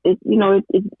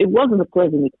wasn't a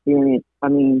pleasant experience. I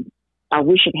mean, I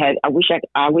wish I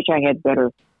had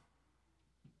better,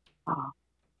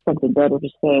 something better to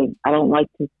say. I don't like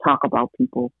to talk about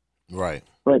people. Right.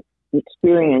 But the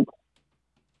experience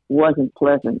wasn't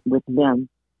pleasant with them,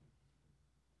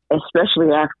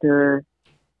 especially after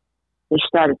they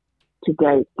started to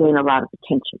gain a lot of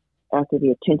attention. After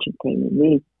the attention came to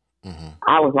me, mm-hmm.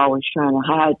 I was always trying to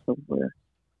hide somewhere,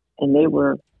 and they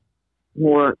were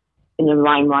more in the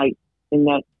limelight in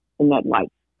that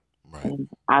light. Right. And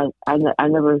I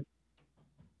never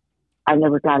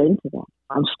got into that.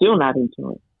 I'm still not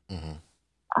into it. Mm-hmm.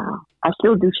 I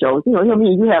still do shows. You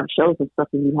have shows and stuff,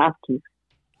 and you have to,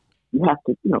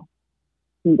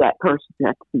 be that person. You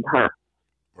have to be her.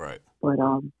 Right. But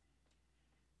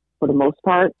for the most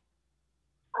part,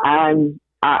 I'm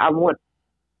what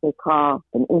they call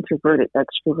an introverted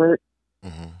extrovert.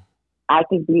 Mm-hmm. I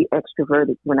can be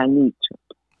extroverted when I need to,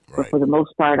 but for the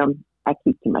most part, I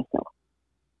keep to myself.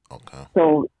 Okay.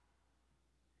 So,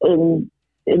 in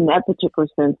that particular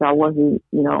sense, I wasn't.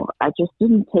 I just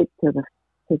didn't take to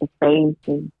the fame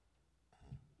thing.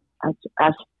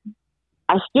 I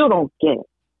still don't get it.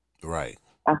 Right.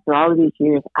 After all of these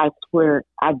years, I swear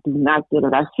I do not get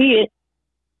it. I see it,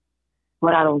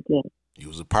 but I don't get it. You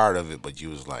was a part of it, but you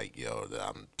was like, yo,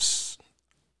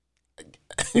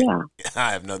 Yeah.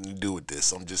 I have nothing to do with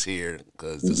this. I'm just here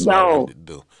because this is what I No. wanted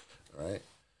to do. Right?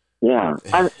 Yeah.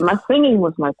 My singing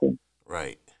was my thing.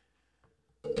 Right.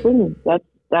 Singing. That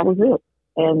was it.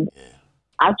 And Yeah.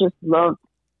 I just loved,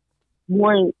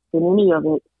 more than any of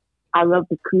it, I loved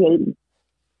the creation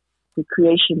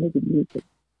of the music.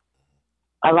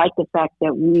 I like the fact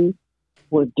that we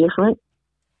were different.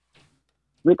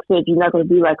 Rick said, you're not going to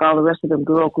be like all the rest of them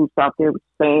girl groups out there with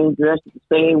the same dress, the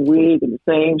same wig, and the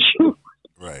same shoes.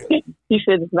 Right. He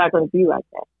said it's not going to be like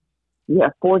that. You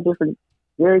have 4 different,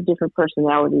 very different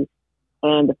personalities,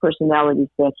 and the personalities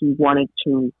that he wanted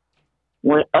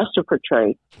us to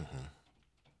portray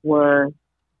were,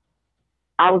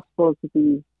 I was supposed to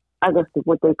be, I guess,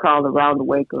 what they call the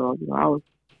round-the-way girl. You know,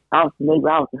 I was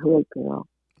the hood girl.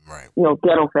 Right. You know,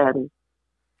 ghetto fatty.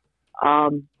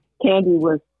 Candy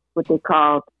was what they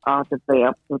called the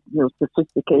vamp, you know,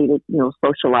 sophisticated, you know,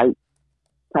 socialite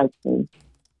type thing.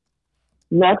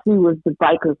 Maxie was the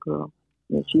biker girl.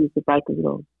 You know, she was the biker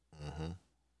girl.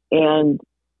 And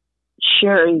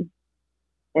Sherry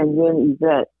and then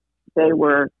Yvette, they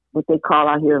were what they call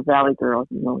out here Valley girls.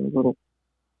 You know,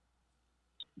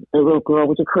 the little girl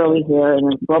with the curly hair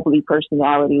and a bubbly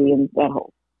personality and that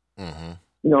whole,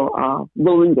 you know,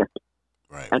 Lolita.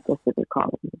 Right. I guess what they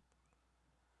call it.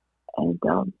 And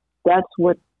that's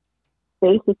what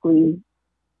basically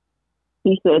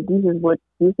he said. This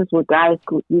is what guys.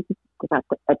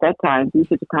 At that time,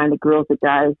 these are the kind of girls that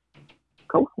guys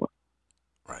go for.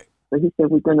 Right. So he said,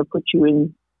 we're going to put you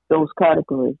in those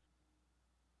categories,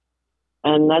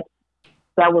 and that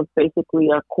was basically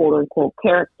a quote unquote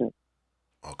character.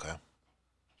 Okay.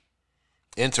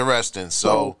 Interesting.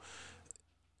 So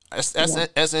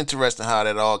that's interesting how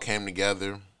that all came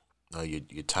together.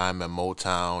 Your time at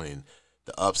Motown and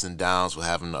the ups and downs with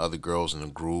having the other girls in the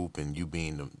group and you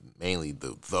being mainly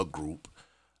the group.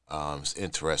 It's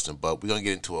interesting, but we're going to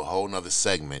get into a whole nother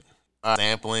segment.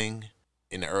 Sampling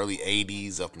in the early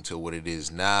 80s up until what it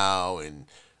is now, and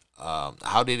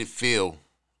how did it feel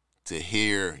to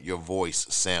hear your voice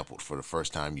sampled for the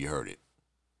first time you heard it?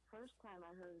 First time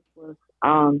I heard it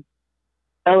was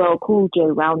LL Cool J,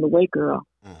 Round the Way Girl.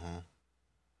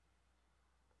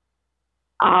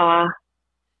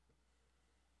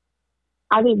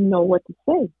 I didn't know what to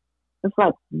say. It's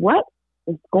like, what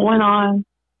is going on?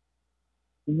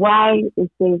 Why is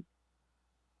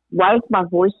my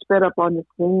voice sped up on the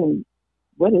screen? And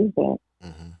what is that?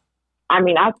 I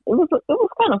mean, it was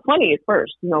kind of funny at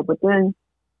first, you know, but then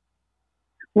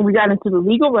when we got into the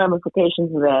legal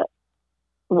ramifications of that,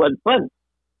 it wasn't fun.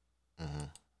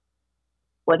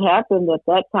 What happened at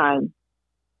that time,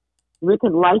 Rick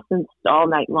had licensed All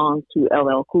Night Long to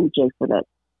LL Cool J for that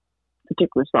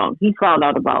particular song. He found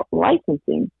out about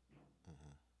licensing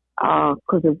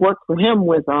because it worked for him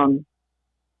with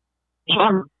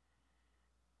Hammer.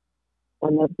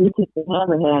 And that beat that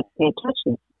Hammer had, Can't Touch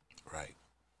This. Right.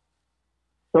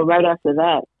 So right after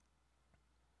that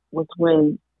was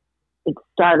when it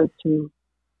started to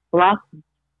blossom.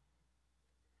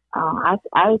 I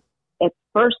at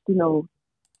first, you know,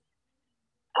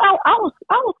 I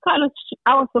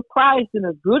was surprised in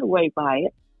a good way by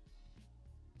it.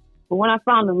 But when I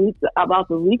found about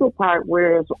the legal part,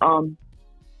 whereas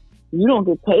you don't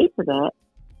get paid for that,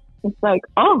 it's like,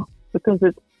 oh, because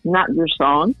it's not your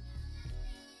song,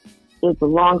 it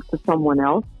belongs to someone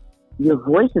else. Your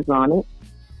voice is on it,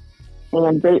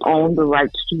 and they own the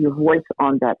rights to your voice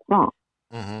on that song.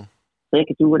 They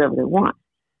can do whatever they want.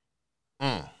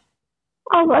 I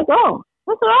was like, oh,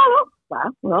 I said, oh,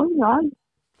 well, you know,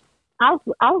 I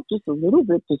was just a little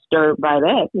bit disturbed by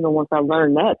that, you know, once I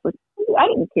learned that, but I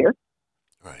didn't care.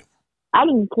 Right. I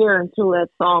didn't care until that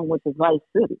song went to Vice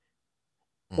City,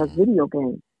 that video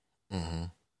game.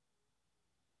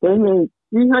 They made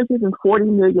 $340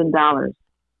 million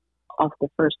off the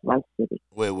first Vice City.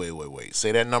 Wait.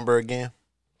 Say that number again.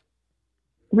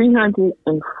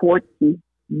 $340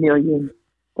 million.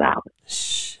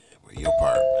 Shit, where your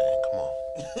part, man? Come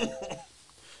on.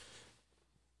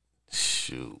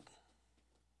 Shoot.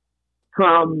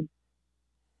 From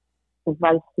the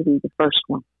Vice City, the first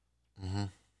one.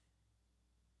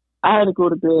 I had to go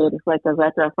to bed. It's like, 'cause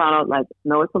after I found out, like,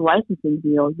 no, it's a licensing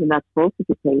deal. You're not supposed to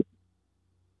get paid.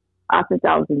 I think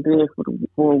I was in bed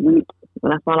for a week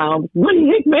when I found out how much money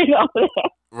they made off of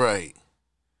that. Right.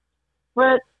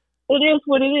 But it is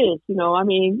what it is, you know. I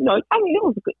mean, it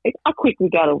was good. I quickly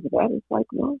got over that. It's like,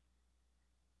 well,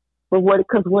 but what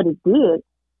it did,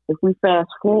 if we fast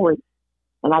forward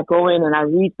and I go in and I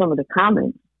read some of the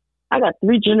comments, I got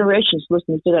 3 generations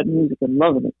listening to that music and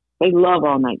loving it. They love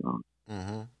All Night Long.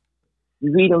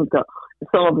 You read them.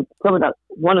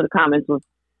 One of the comments was,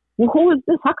 well, who is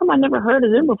this? How come I never heard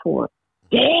of them before?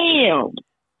 damn.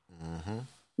 Mm-hmm.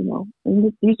 You know,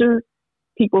 and these are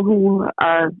people who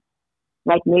are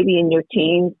like maybe in their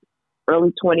teens,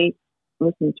 early 20s,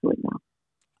 listening to it now.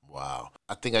 Wow.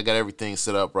 I think I got everything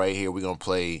set up right here. We're going to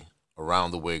play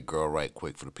Around the Way Girl right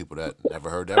quick for the people that never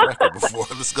heard that record before.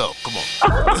 Let's go. Come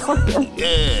on.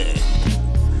 Yeah.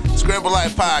 Scramble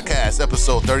Life Podcast,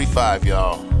 episode 35,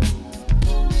 y'all.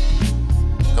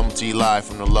 Coming to you live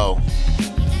from the low.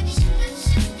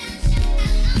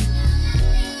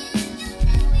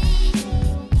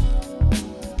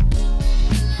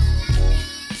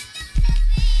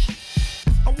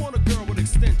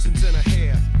 Extensions in her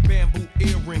hair, bamboo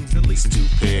earrings, at least 2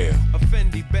 pair, a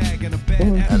Fendi bag and a bad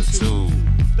attitude.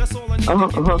 That's all I need to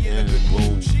get me in a good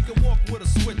mood. She can walk with a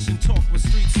switch and talk with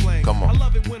street slang. Come on. I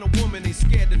love it when a woman ain't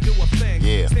scared to do a thing.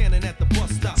 Yeah. Standing at the bus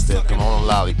stop, stepping on a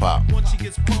lollipop. Once she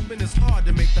gets pumping, it's hard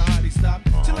to make the hottie stop.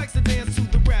 She likes to dance to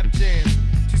the rap jam.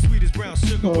 She's sweet as brown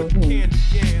sugar with the candy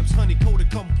yams, honey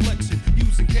coated complexion,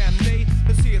 using Cabernet.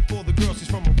 Let's hear it for the girl. She's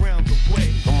from around the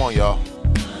way. Come on, y'all.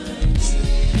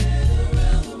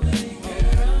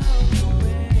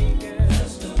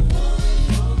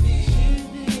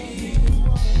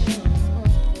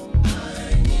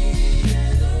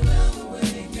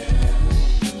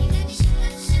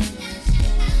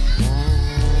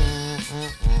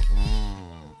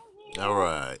 All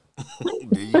right.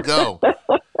 There you go.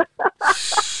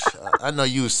 I know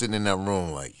you was sitting in that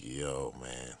room like, yo,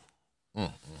 man.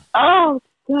 Oh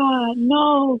God,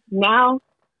 no! Now,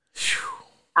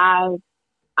 I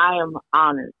am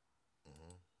honored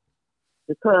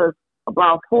because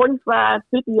about 45,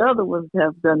 50 other ones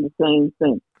have done the same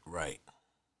thing. Right.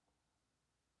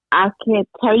 I can't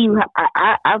tell you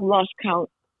how I've lost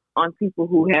count on people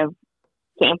who have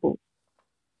sampled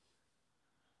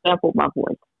my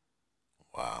voice.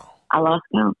 Wow. I lost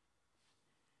count.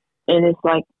 And it's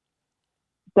like,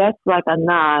 that's like a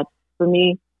nod. For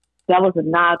me, that was a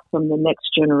nod from the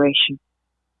next generation.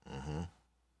 Mm-hmm.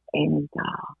 And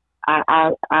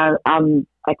I'm,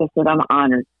 like I said, I'm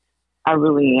honored. I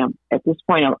really am. At this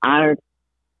point, I'm honored.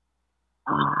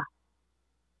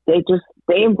 They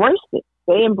embraced it.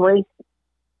 They embraced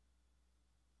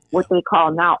what they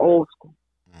call now old school.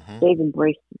 Mm-hmm. They've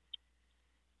embraced it.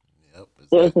 Yep,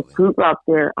 exactly. There's a group out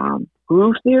there,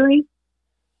 Groove Theory.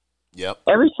 Yep.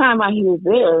 Every time I hear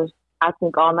theirs, I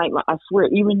think All Night Long. I swear,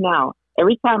 even now,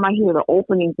 every time I hear the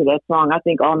opening to that song, I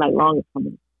think All Night Long is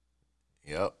coming.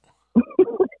 Yep.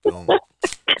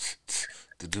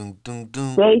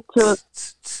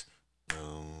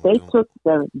 They took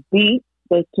the beat,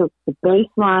 they took the bass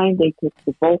line, they took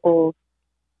the vocals.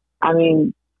 I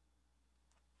mean,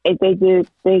 they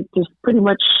just pretty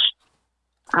much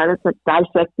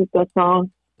dissected that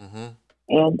song. Mm-hmm.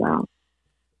 And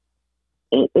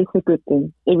it's a good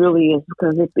thing. It really is,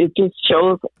 because it just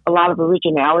shows a lot of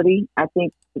originality. I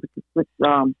think with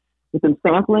them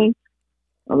sampling,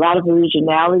 a lot of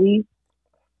originality,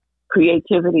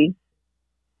 creativity.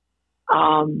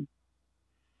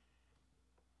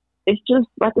 It's just,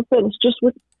 like I said,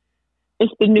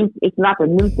 it's not the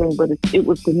new thing, but it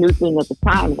was the new thing at the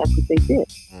time, and that's what they did.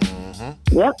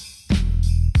 Mm-hmm. Yep.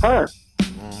 Her.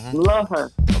 Mm-hmm. Love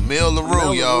her. Emile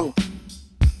LaRue, y'all.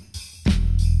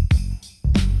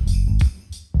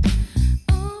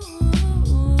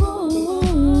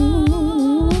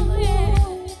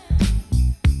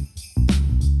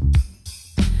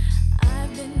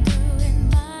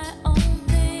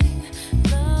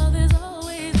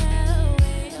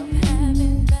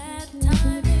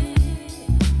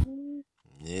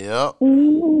 Yep.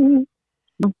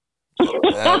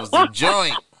 That was the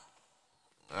joint.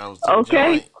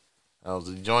 Okay. That was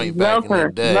the joint back in the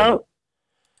day.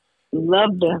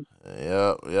 Love them.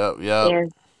 Yep. Yeah.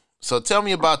 So tell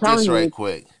me about this right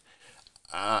quick.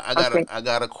 I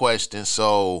got a question.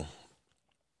 So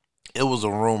it was a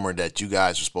rumor that you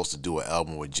guys were supposed to do an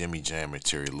album with Jimmy Jam and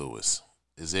Terry Lewis.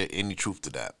 Is there any truth to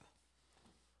that?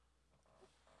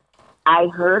 I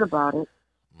heard about it.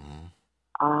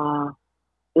 Mm-hmm.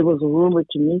 It was a rumor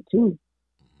to me too.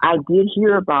 I did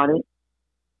hear about it.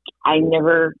 I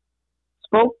never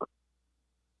spoke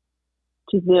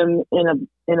to them in a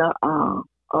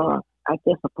I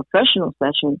guess a professional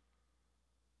session,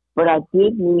 but I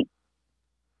did meet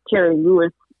Terry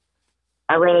Lewis.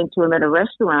 I ran into him at a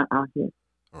restaurant out here.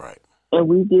 Right. And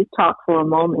we did talk for a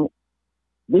moment.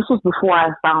 This was before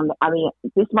I found,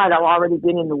 this might have already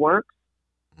been in the works.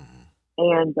 Mm-hmm.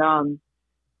 And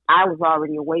I was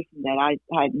already away from that. I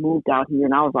had moved out here,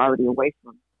 and I was already away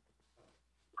from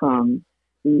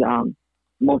the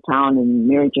Motown and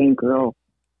Mary Jane Girl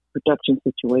production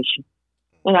situation.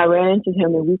 And I ran into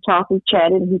him, and we talked, we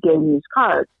chatted, and he gave me his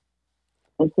card.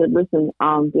 and said, listen,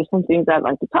 there's some things I'd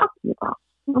like to talk to you about.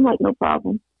 I'm like, no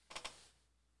problem.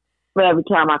 But every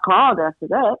time I called after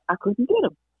that, I couldn't get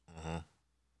him. Mm-hmm.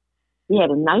 We had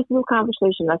a nice little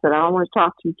conversation. I said, I don't want to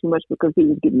talk to you too much because he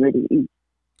was getting ready to eat.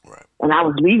 Right. And I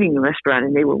was leaving the restaurant,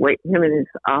 and they were waiting. Him and his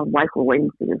wife were waiting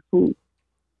for their food.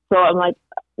 So I'm like,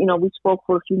 we spoke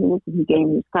for a few minutes, and he gave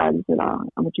me his card. He said, I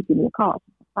want you to give me a call.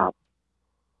 No problem.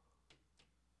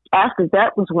 After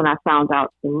that was when I found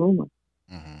out the rumor.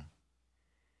 Mm-hmm.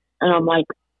 And I'm like,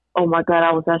 oh my God,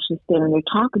 I was actually standing there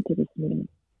talking to this man.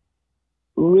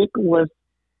 Rick was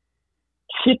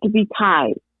fit to be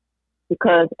tied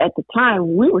because at the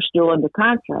time we were still under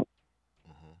contract.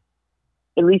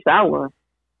 Mm-hmm. At least I was.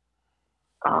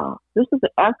 This was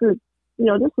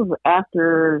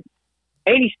after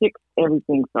 86,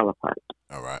 everything fell apart.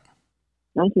 All right.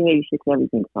 1986,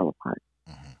 everything fell apart.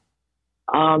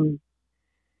 Mm-hmm.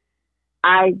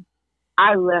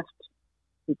 I left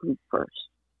the group first.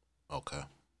 Okay.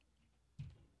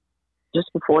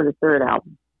 Just before the third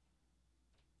album.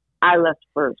 I left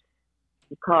first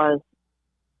because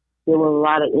there were a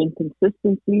lot of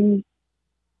inconsistencies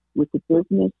with the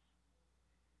business,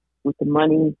 with the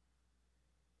money,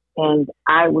 and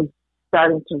I was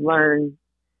starting to learn,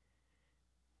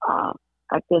 I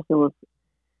guess it was,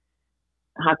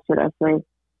 how should I say,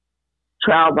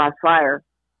 trial by fire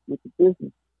with the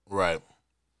business. Right.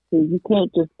 So you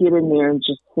can't just get in there and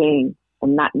just sing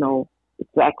and not know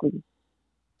exactly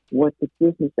what the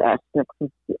business aspects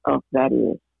of that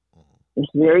is.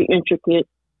 It's very intricate.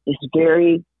 It's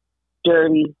very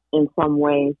dirty in some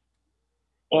ways.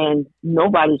 And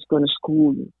nobody's going to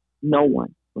school you. No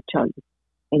one will tell you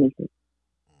anything.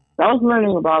 So I was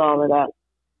learning about all of that.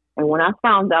 And when I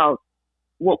found out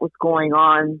what was going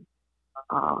on,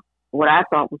 what I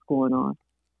thought was going on,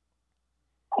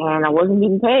 and I wasn't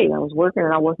getting paid. I was working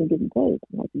and I wasn't getting paid.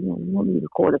 I'm like, you want me to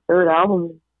record a third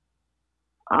album?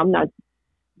 I'm not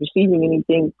receiving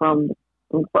anything from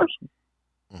the first one.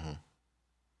 Mm-hmm.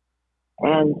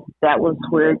 And that was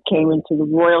where it came into the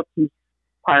royalties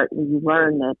part, and you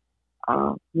learn that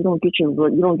you don't get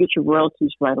your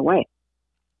royalties right away.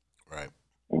 Right.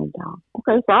 And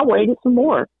okay, so I waited some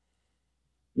more.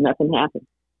 Nothing happened.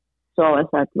 So I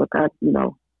said, look,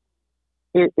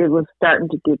 it was starting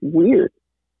to get weird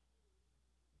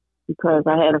because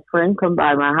I had a friend come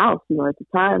by my house. At the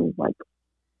time, it was like,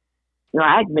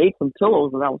 I had made some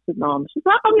pillows and I was sitting on them. She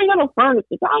said, how come you got no furniture?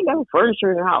 I ain't got no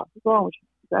furniture in the house. What's wrong with you?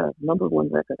 You got a number 1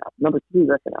 record out, number 3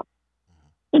 record out.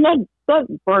 And that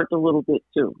burnt a little bit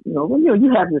too.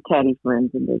 You have your catty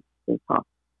friends and they talk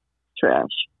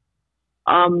trash.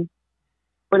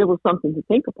 But it was something to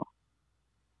think about.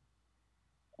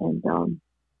 And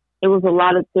there were a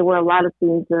lot of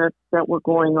things that were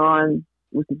going on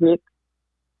with Vic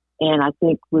and I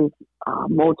think with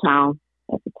Motown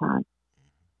at the time.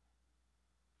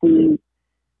 The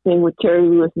thing with Terry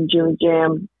Lewis and Jimmy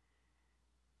Jam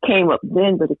came up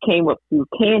then, but it came up through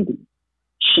Candy.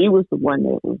 She was the one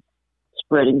that was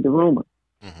spreading the rumor.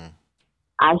 Mm-hmm.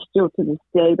 I still, to this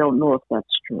day, don't know if that's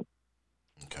true.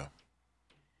 Okay.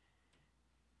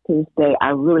 To this day, I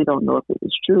really don't know if it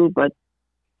was true, but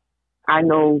I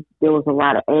know there was a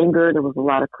lot of anger, there was a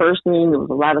lot of cursing, there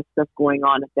was a lot of stuff going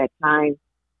on at that time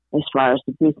as far as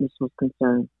the business was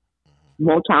concerned.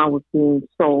 Motown was being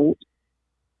sold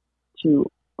to,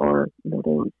 they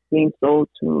were being sold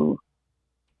to,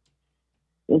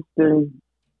 it's been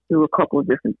through a couple of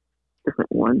different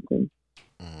ones. And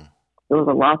there was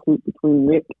a lawsuit between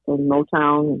Rick and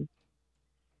Motown.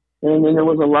 And then there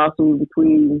was a lawsuit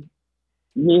between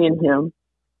me and him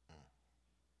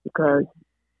because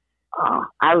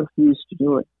I refused to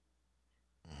do it.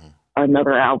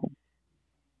 Another album.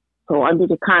 So under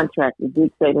the contract, it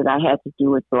did say that I had to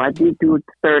do it. So I did do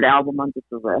the third album under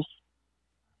duress.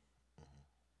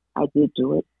 I did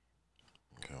do it.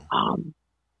 Okay.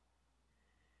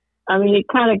 It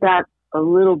kind of got a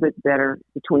little bit better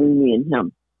between me and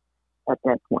him at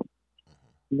that point.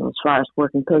 As far as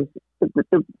working, because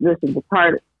the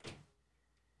part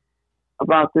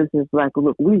about this is like,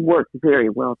 look, we worked very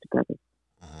well together.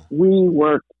 We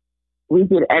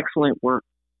did excellent work.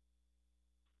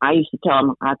 I used to tell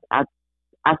him, I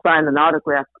signed an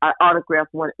autograph. I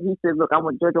autographed one. He said, look,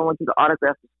 JoJo, I want you to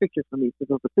autograph this picture for me. Because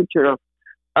it was a picture of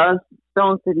us,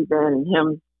 Stone City Band, and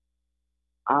him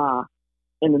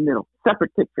in the middle,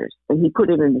 separate pictures. And he put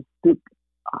it in this big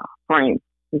frame.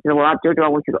 He said, well, JoJo, I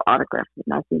want you to autograph it.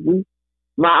 And I said,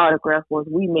 my autograph was,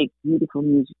 we make beautiful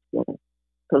music together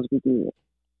because we do it.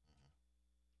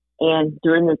 And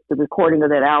during the recording of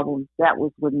that album, that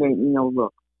was what made me know,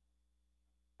 look,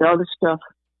 the other stuff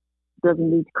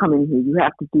doesn't need to come in here. You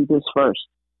have to do this first.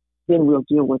 Then we'll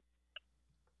deal with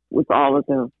with all of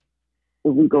the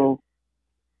legal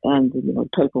and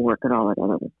paperwork and all of that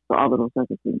other, so all of those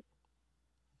other things.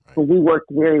 Right. But we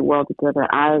worked very well together.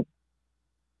 I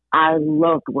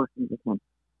loved working with him.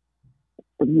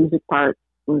 The music part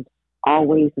was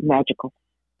always magical.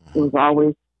 It was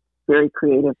always very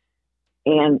creative.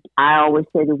 And I always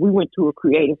say that we went to a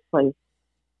creative place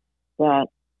that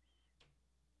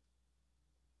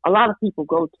a lot of people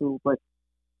go to, but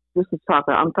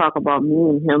I'm talking about me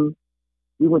and him.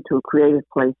 We went to a creative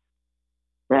place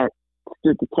that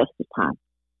stood the test of time.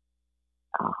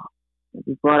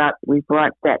 We brought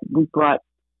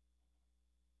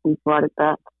it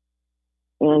back,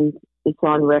 and it's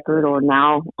on record or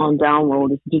now on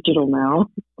download. It's digital now,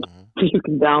 so you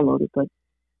can download it. But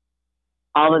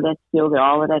all of that's still there.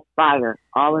 All of that fire.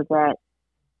 All of that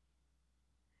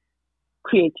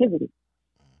creativity.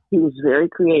 He was very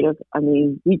creative. I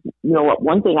mean,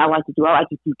 one thing I like to do. I like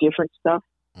to do different stuff.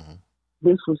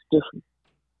 This was different,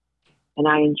 and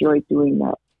I enjoyed doing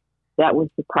that. That was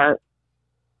the part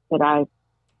that I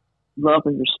love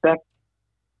and respect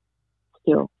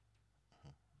still.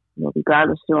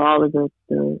 Regardless of all of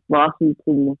the lawsuits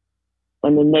and the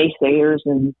naysayers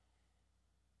and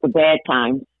the bad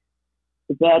times.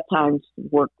 The bad times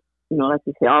work, like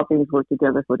they say, all things work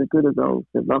together for the good of those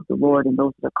that love the Lord and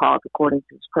those that are called according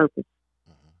to His purpose.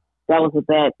 That was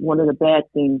one of the bad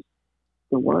things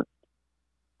that worked.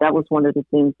 That was one of the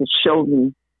things that showed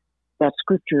me that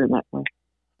scripture in that way.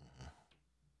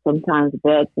 Sometimes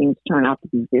bad things turn out to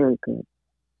be very good.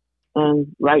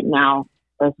 And right now,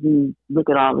 as we look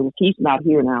at all of this, he's not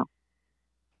here now,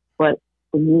 but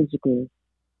the music is.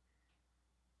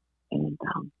 And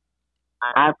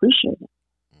I appreciate it.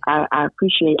 I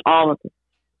appreciate all of it.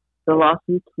 The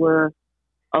lawsuits were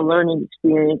a learning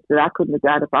experience that I couldn't have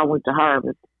got if I went to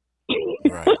Harvard.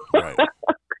 Right.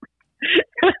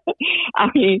 I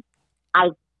mean, I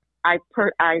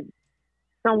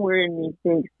somewhere in me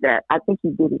thinks that I think he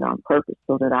did it on purpose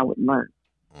so that I would learn.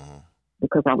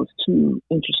 Because I was too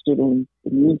interested in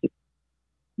the music,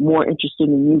 more interested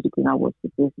in music than I was the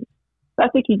business. So I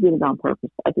think he did it on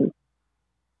purpose. I do.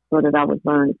 So that I would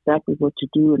learn exactly what to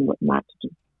do and what not to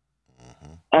do.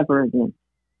 Ever again.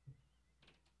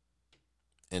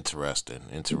 Interesting.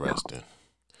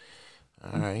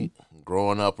 All right.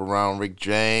 Growing up around Rick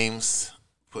James,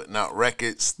 putting out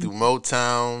records through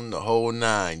Motown, the whole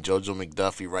nine. JoJo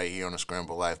McDuffie right here on the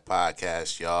Scramble Life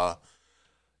podcast, y'all.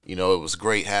 It was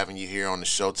great having you here on the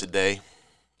show today.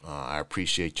 I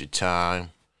appreciate your time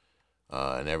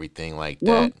and everything like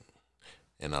that.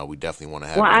 And we definitely want to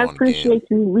have you on again. Well, I appreciate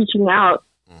you reaching out.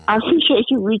 I appreciate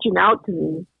you reaching out to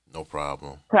me. No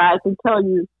problem. So I can tell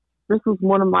you, this was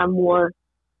one of my more,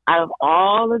 out of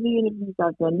all of the interviews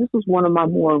I've done, this was one of my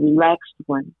more relaxed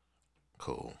ones.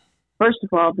 Cool. First of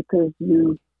all, because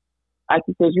you, like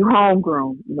you said, you're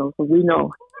homegrown, so we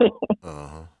know.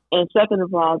 And second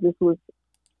of all,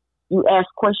 you ask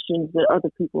questions that other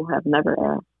people have never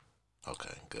asked.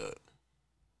 Okay, good.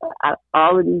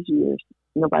 All of these years,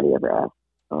 nobody ever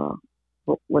asked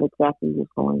what exactly was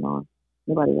going on.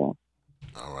 Nobody asked.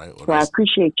 All right. Well, so I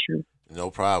appreciate you.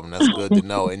 No problem. That's good to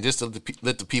know. And just to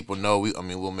let the people know,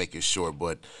 we'll make it short,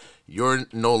 but you're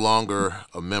no longer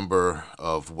a member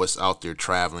of what's out there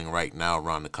traveling right now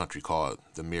around the country called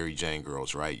the Mary Jane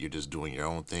Girls, right? You're just doing your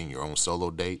own thing, your own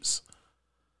solo dates?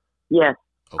 Yes.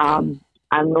 Okay. I'm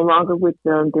no longer with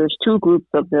them. There's two groups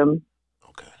of them.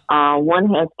 Okay. One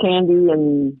has Candy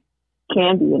in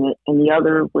it, and the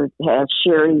other has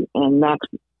Sherry and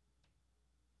Maxie.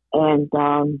 And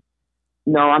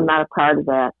no, I'm not a part of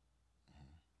that.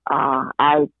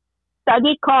 I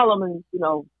did call them and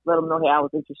let them know, hey, I was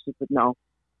interested, but no.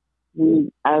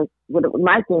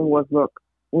 My thing was, look,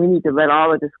 we need to let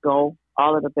all of this go.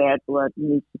 All of the bad blood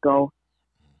needs to go.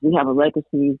 We have a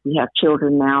legacy. We have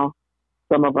children now.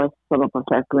 Some of us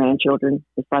have grandchildren.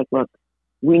 It's like, look,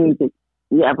 we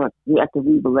have to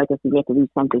leave a legacy. We have to leave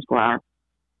something for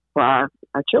our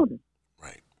children.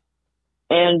 Right.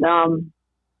 And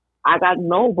I got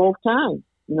no both times.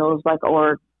 It was like,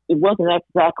 or it wasn't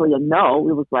exactly a no.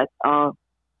 It was like,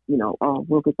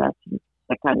 we'll get back to you,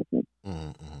 that kind of thing.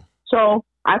 Mm-hmm. So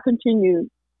I continued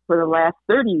for the last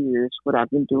 30 years. What I've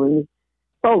been doing is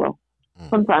solo. Mm-hmm.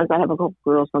 Sometimes I have a couple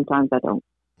girls, sometimes I don't.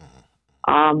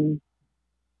 Mm-hmm.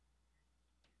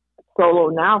 Solo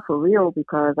now for real,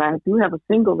 because I do have a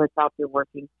single that's out there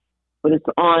working, but it's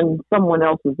on someone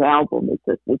else's album.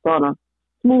 It's on a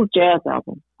smooth jazz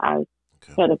album. I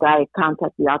had a guy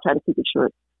contact me. I'll try to keep it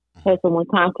short. Had someone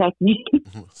contact me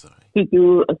to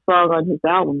do a song on his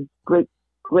album. Great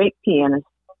pianist,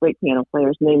 great piano player.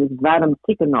 His name is Vadim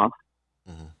Tikhonov.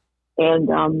 Mm-hmm.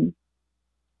 And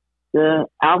The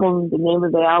name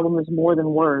of the album is More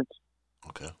Than Words.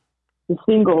 Okay. The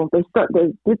single, they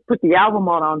did put the album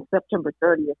on September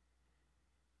 30th.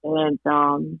 And,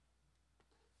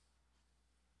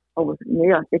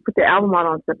 they put the album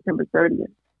on September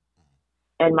 30th.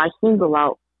 And my single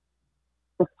out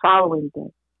the following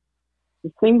day.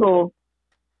 The single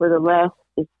for the last,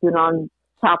 it's been on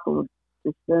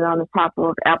the top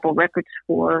of Apple Records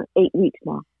for 8 weeks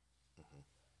now.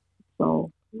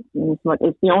 So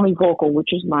it's the only vocal,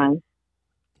 which is mine.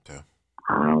 Okay.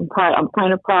 I'm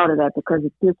kind of proud of that because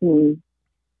it gives me,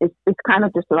 it's kind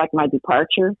of just like my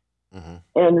departure. Mm-hmm.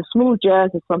 And the smooth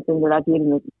jazz is something that I did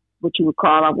what you would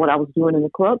call what I was doing in the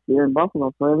club here in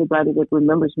Buffalo. So everybody that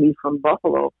remembers me from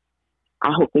Buffalo,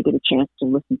 I hope they get a chance to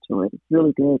listen to it. It's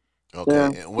really good.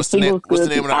 Okay. What's the name of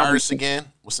the artist again?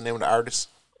 What's the name of the artist?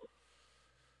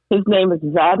 His name is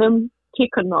Vadim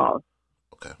Tikhonov.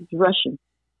 Okay. He's Russian.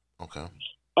 Okay.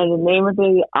 And the name of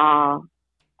the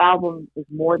album is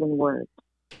More Than Words.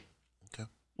 Okay.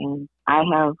 And I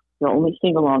have the only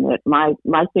single on it. My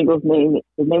single's name,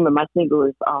 the name of my single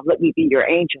is Let Me Be Your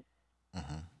Angel.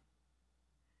 Mm-hmm.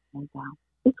 And,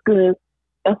 it's good.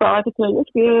 That's all I can tell you.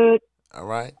 It's good. All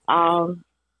right. I'm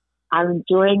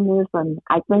enjoying this, and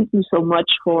I thank you so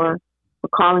much for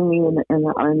calling me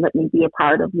and let me be a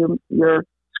part of your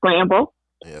scramble.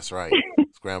 Yeah, that's right.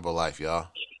 Scramble life, y'all.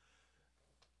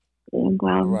 And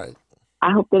all right.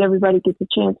 I hope that everybody gets a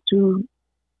chance to,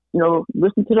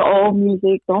 listen to the old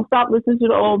music. Don't stop listening to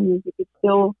the old music. It's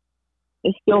still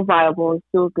viable. It's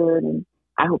still good, and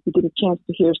I hope you get a chance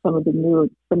to hear some of the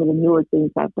newer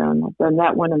things I've done. I've done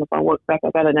that one, and if I work back, I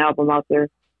got an album out there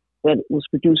that was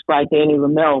produced by Danny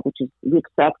Lamel, which is Rick's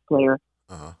sax player.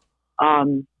 Uh-huh.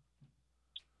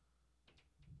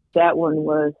 That one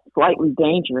was Slightly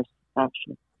Dangerous,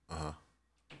 actually. Uh-huh.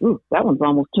 Ooh, that one's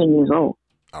almost 10 years old.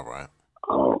 All right.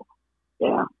 Oh,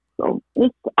 yeah. So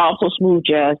it's also smooth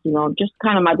jazz, just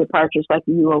kind of my departures. Like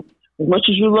as much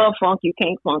as you love funk, you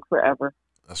can't funk forever.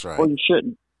 That's right. Or you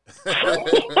shouldn't. I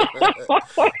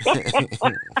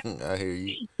hear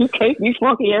you. You can't be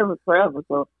funky forever.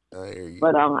 So, I hear you.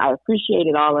 But I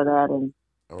appreciated all of that, and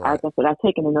right. like I said, I've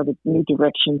taken another new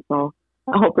direction. So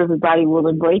I hope everybody will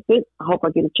embrace it. I hope I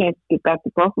get a chance to get back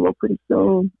to Buffalo pretty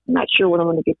soon. I'm not sure when I'm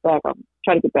going to get back. I'll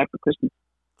try to get back for Christmas.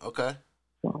 Okay.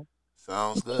 So,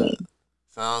 sounds good.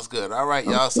 Sounds good. All right,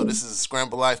 y'all. So this is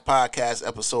Scramble Life Podcast,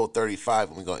 episode 35,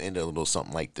 and we're going to end it a little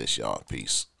something like this, y'all.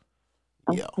 Peace.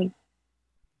 Okay. Yo.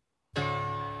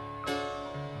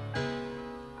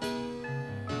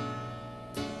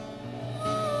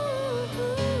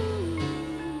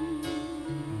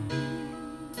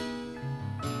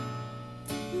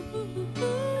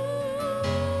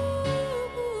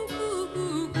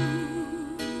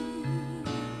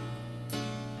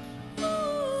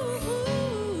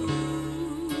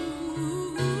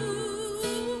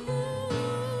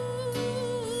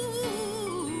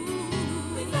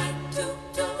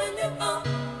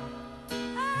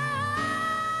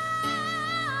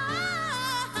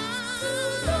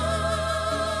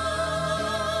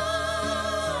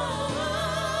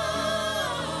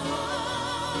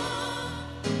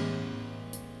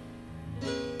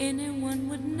 Anyone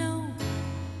would know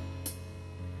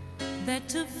that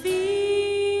to feel